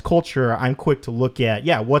analyze culture, I'm quick to look at,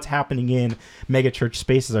 what's happening in mega church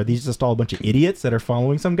spaces. Are these just all a bunch of idiots that are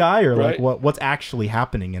following some guy, or like what's actually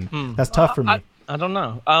happening? And that's tough for me. I don't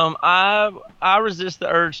know. I resist the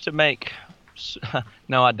urge to make.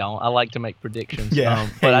 No, I don't. I like to make predictions.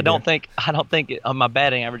 But I don't think my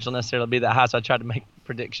batting average will necessarily be that high. So I try to make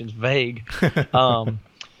predictions vague.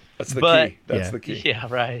 That's the key. That's the key. Yeah,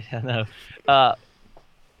 right. I know.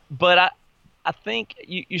 But I think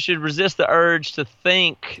you should resist the urge to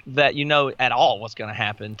think that at all what's going to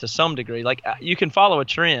happen to some degree. Like you can follow a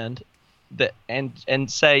trend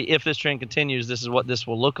and say, if this trend continues, this is what this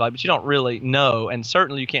will look like. But you don't really know, and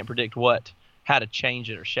certainly you can't predict how to change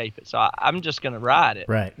it or shape it. So I'm just going to ride it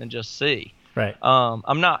and just see. Right.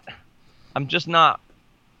 I'm just not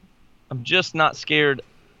scared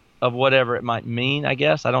of whatever it might mean, I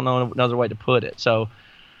guess. I don't know another way to put it. So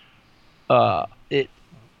I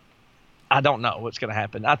don't know what's going to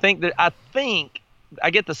happen. I think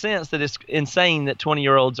I get the sense that it's insane that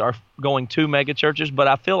 20-year-olds are going to mega churches, but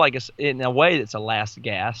I feel like it's in a way it's a last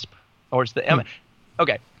gasp, or it's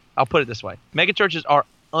okay, I'll put it this way. Mega churches are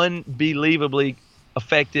unbelievably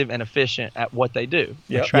effective and efficient at what they do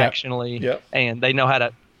attractionally, and they know how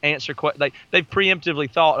to answer they've preemptively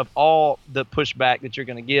thought of all the pushback that you're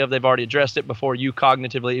going to give. They've already addressed it before you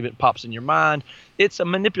cognitively even pops in your mind. It's a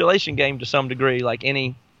manipulation game to some degree, like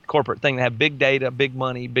any corporate thing. They have big data, big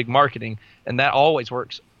money, big marketing, and that always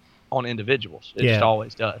works on individuals. It just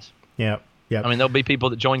always does. I mean, there'll be people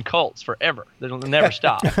that join cults forever. They'll never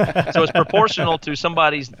stop. So it's proportional to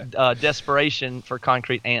somebody's desperation for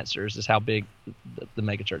concrete answers is how big the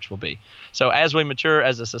megachurch will be. So as we mature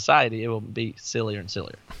as a society, it will be sillier and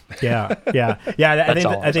sillier. I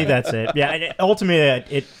think that's it. Yeah, and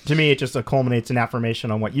ultimately, to me, it just culminates in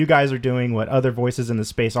affirmation on what you guys are doing, what other voices in the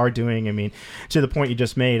space are doing. I mean, to the point you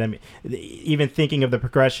just made, I mean, even thinking of the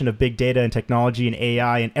progression of big data and technology and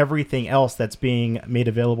AI and everything else that's being made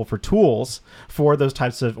available for tools for those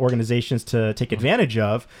types of organizations to take advantage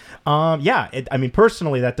of. I mean,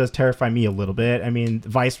 personally, that does terrify me a little bit. I mean,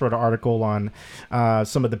 Vice wrote an article on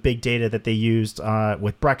some of the big data that they used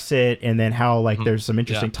with Brexit, and then how there's some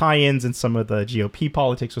interesting tie-ins in some of the GOP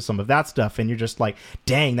politics with some of that stuff, and you're just like,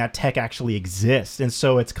 dang, that tech actually exists. And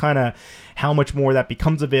so it's kind of how much more that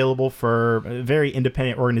becomes available for very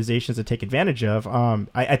independent organizations to take advantage of.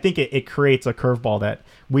 I think it creates a curveball that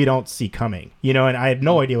we don't see coming, and I had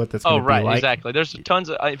no idea what that's going to be like. Exactly. There's tons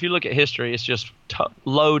of, if you look at history, it's just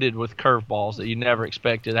loaded with curveballs that you never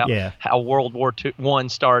expected. How World War I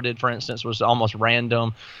started, for instance, was almost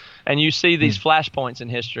random. And you see these flashpoints in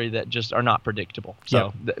history that just are not predictable.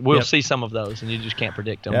 So we'll see some of those, and you just can't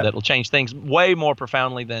predict them. That'll change things way more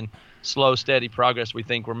profoundly than slow, steady progress we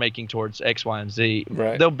think we're making towards X, Y, and Z.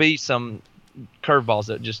 Right. There'll be some curveballs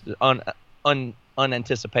that just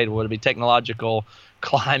unanticipated. It'll be technological,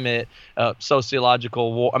 climate,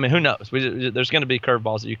 sociological war. I mean, who knows? There's going to be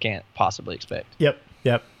curveballs that you can't possibly expect. Yep.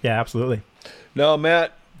 Yeah, absolutely. No,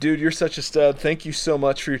 Matt, dude, you're such a stud. Thank you so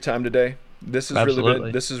much for your time today. This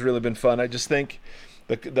has really been fun. I just think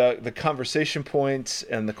the conversation points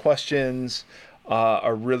and the questions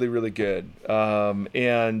are really, really good.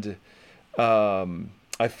 And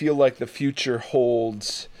I feel like the future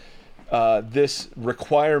holds this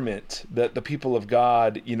requirement that the people of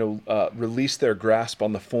God, release their grasp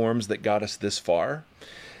on the forms that got us this far.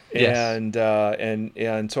 Yes.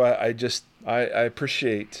 And so I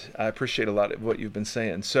appreciate a lot of what you've been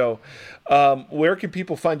saying. So, where can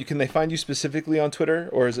people find you? Can they find you specifically on Twitter,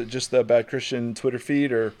 or is it just the Bad Christian Twitter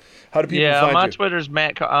feed, or how do people find you? Yeah, my Twitter's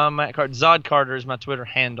Matt Carter. Zod Carter is my Twitter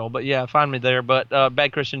handle, but yeah, find me there. But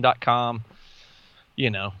badchristian.com.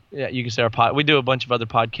 You can say we do a bunch of other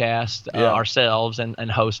podcasts ourselves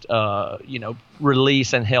and host,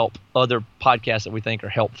 release and help other podcasts that we think are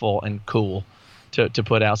helpful and cool to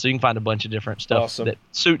put out. So you can find a bunch of different stuff that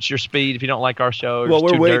suits your speed. If you don't like our show, or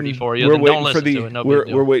it's too dirty for you, then don't listen to it.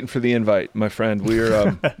 We're waiting for the invite, my friend.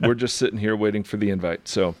 We're just sitting here waiting for the invite.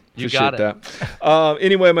 So appreciate that.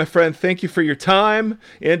 Anyway, my friend, thank you for your time.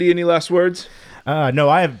 Andy, any last words? No,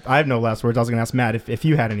 I have no last words. I was going to ask Matt if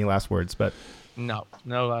you had any last words, but. No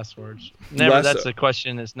last words. Never. That's a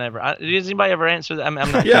question that's never. Does anybody ever answer that? I'm not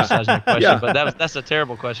criticizing the question, but that's a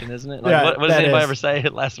terrible question, isn't it? Like, what does anybody ever say?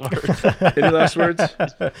 Last words. Any last words?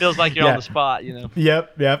 Feels like you're on the spot,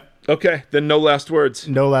 Yep. Okay, then no last words.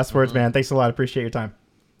 No last words, man. Thanks a lot. Appreciate your time.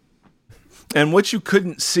 And what you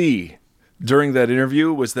couldn't see during that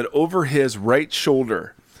interview was that over his right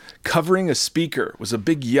shoulder, covering a speaker, was a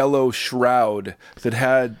big yellow shroud that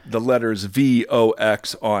had the letters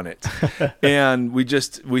VOX on it. And we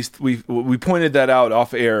pointed that out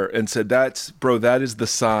off air and said, that is the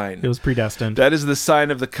sign. It was predestined. That is the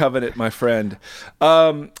sign of the covenant, my friend.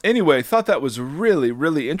 Anyway, thought that was really,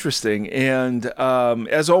 really interesting. And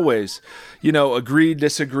as always, agree,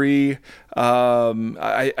 disagree.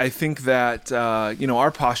 I think that,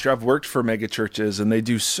 our posture, I've worked for mega churches and they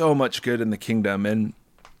do so much good in the kingdom.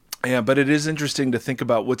 But it is interesting to think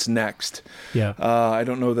about what's next. Yeah. I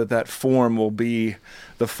don't know that form will be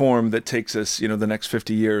the form that takes us, the next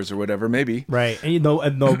 50 years or whatever, maybe. Right. And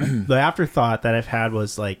the afterthought that I've had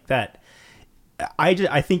was like that.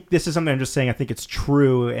 I think this is something I'm just saying. I think it's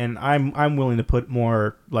true, and I'm willing to put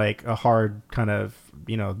more like a hard kind of.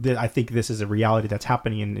 I think this is a reality that's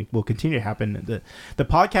happening and it will continue to happen. The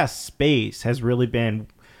podcast space has really been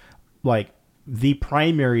like the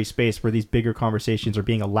primary space where these bigger conversations are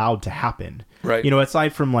being allowed to happen. Right.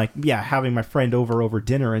 Aside from having my friend over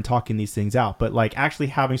dinner and talking these things out, but like actually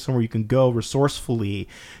having somewhere you can go resourcefully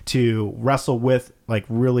to wrestle with like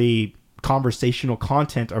really conversational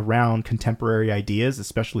content around contemporary ideas,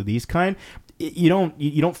 especially these kind. You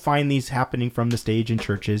don't find these happening from the stage in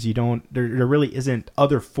churches. There really isn't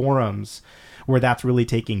other forums where that's really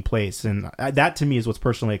taking place. And that to me is what's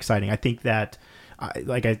personally exciting. I think that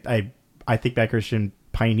I think Bad Christian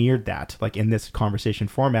pioneered that, like in this conversation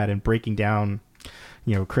format and breaking down,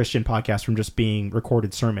 Christian podcasts from just being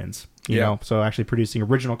recorded sermons, you know, so actually producing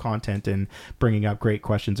original content and bringing up great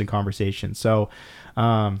questions and conversations. So,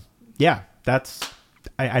 I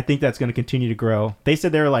think that's going to continue to grow. They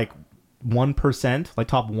said they're like 1%, like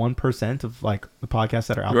top 1% of like the podcasts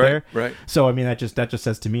that are out there. Right. So I mean that just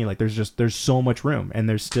says to me like there's so much room, and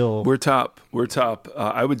there's still we're top.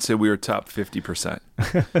 I would say we are top 50%.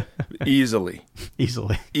 Easily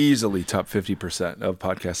top 50% of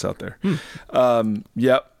podcasts out there.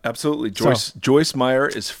 Yep, absolutely. Joyce Meyer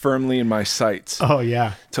is firmly in my sights. Oh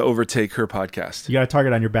yeah, to overtake her podcast. You got a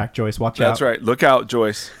target on your back, Joyce. Watch out. That's right. Look out,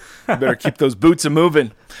 Joyce. You better keep those boots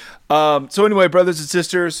a-moving. So anyway, brothers and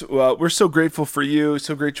sisters, we're so grateful for you,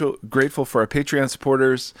 so grateful for our Patreon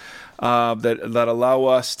supporters that allow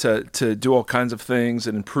us to do all kinds of things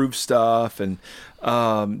and improve stuff and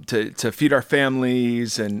to feed our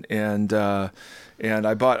families and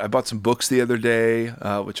I bought some books the other day,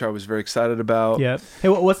 which I was very excited about. Yeah. Hey,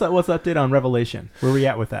 what's the update on Revelation? Where are we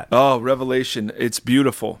at with that? Oh, Revelation, it's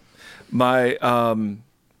beautiful.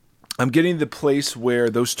 I'm getting to the place where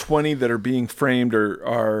those 20 that are being framed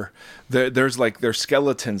are there's like they're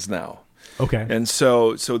skeletons now. Okay. And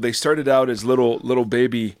so they started out as little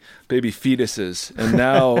baby fetuses, and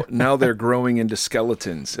now they're growing into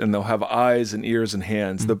skeletons, and they'll have eyes and ears and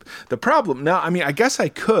hands. The problem now, I mean, I guess I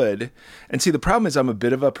could, and see, the problem is I'm a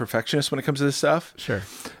bit of a perfectionist when it comes to this stuff. Sure.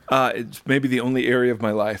 It's maybe the only area of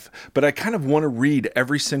my life, but I kind of want to read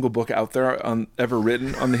every single book out there ever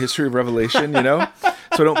written on the history of Revelation, so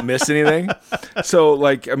I don't miss anything. So,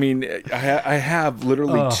 like, I mean, I have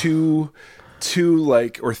literally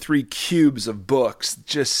 2 or 3 cubes of books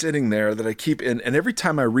just sitting there that I keep in. And every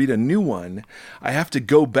time I read a new one, I have to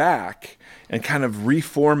go back and kind of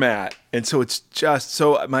reformat. And so it's just,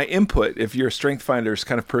 so my input, if you're a Strength Finders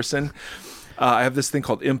kind of person, I have this thing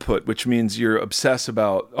called input, which means you're obsessed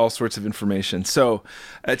about all sorts of information. So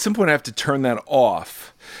at some point I have to turn that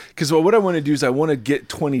off, because what I want to do is I want to get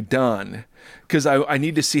 20 done, because I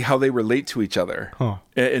need to see how they relate to each other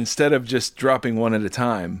instead of just dropping one at a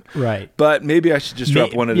time. Right. But maybe I should just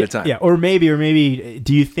drop one at a time. Yeah. Or maybe,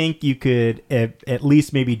 do you think you could at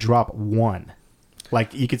least maybe drop one?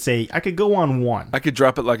 Like you could say, I could go on one. I could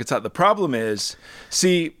drop it like it's hot. The problem is,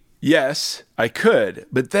 yes, I could,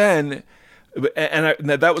 but then... And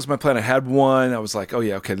that was my plan. I had one. I was like, oh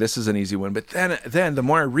yeah, okay, this is an easy one. But then the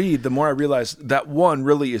more I read, the more I realize that one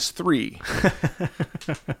really is 3.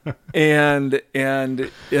 and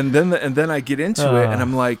then I get into it, and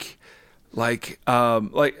I'm like, well,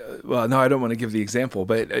 no, I don't want to give the example,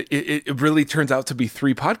 but it really turns out to be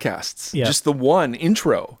 3 podcasts. Yeah. Just the one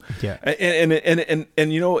intro. Yeah. And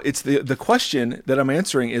it's the question that I'm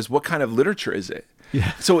answering is, what kind of literature is it?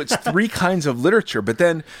 Yeah. So it's 3 kinds of literature, but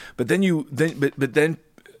then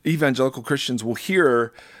evangelical Christians will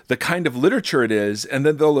hear the kind of literature it is, and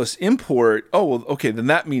then they'll just import, oh, well, okay, then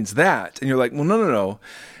that means that. And you're like, well, no.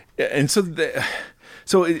 And so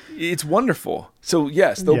it's wonderful. So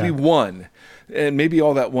yes, there'll be one, and maybe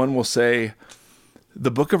all that one will say, the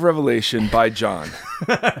Book of Revelation by John.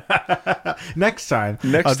 Next time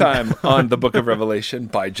on the Book of Revelation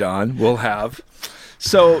by John, we'll have...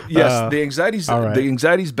 So yes, the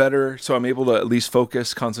anxiety's better, so I'm able to at least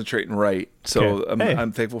focus, concentrate, and write. So okay.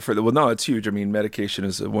 I'm thankful for that. Well, no, it's huge. I mean, medication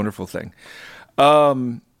is a wonderful thing.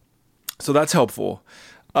 So that's helpful.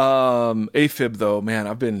 AFib though, man,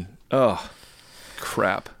 I've been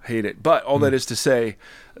crap, hate it. But all that is to say,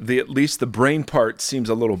 at least the brain part seems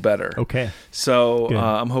a little better. Okay. So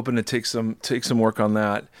I'm hoping to take some work on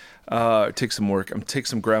that. Take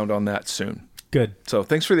some ground on that soon. Good. So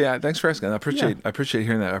thanks for asking. I appreciate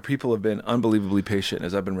hearing that. Our people have been unbelievably patient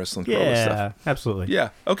as I've been wrestling through all this stuff. Yeah, absolutely.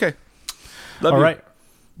 Yeah. Okay. Love all you. right.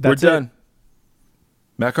 We're done.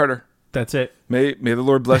 Matt Carter. That's it. May the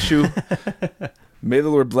Lord bless you. May the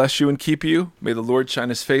Lord bless you and keep you. May the Lord shine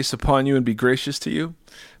his face upon you and be gracious to you.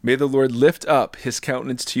 May the Lord lift up his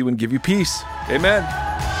countenance to you and give you peace. Amen.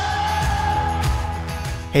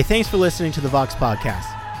 Hey, thanks for listening to the Vox Podcast.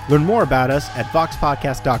 Learn more about us at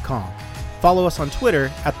voxpodcast.com. Follow us on Twitter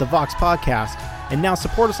at The Vox Podcast, and now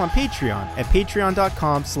support us on Patreon at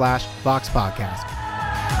patreon.com/VoxPodcast.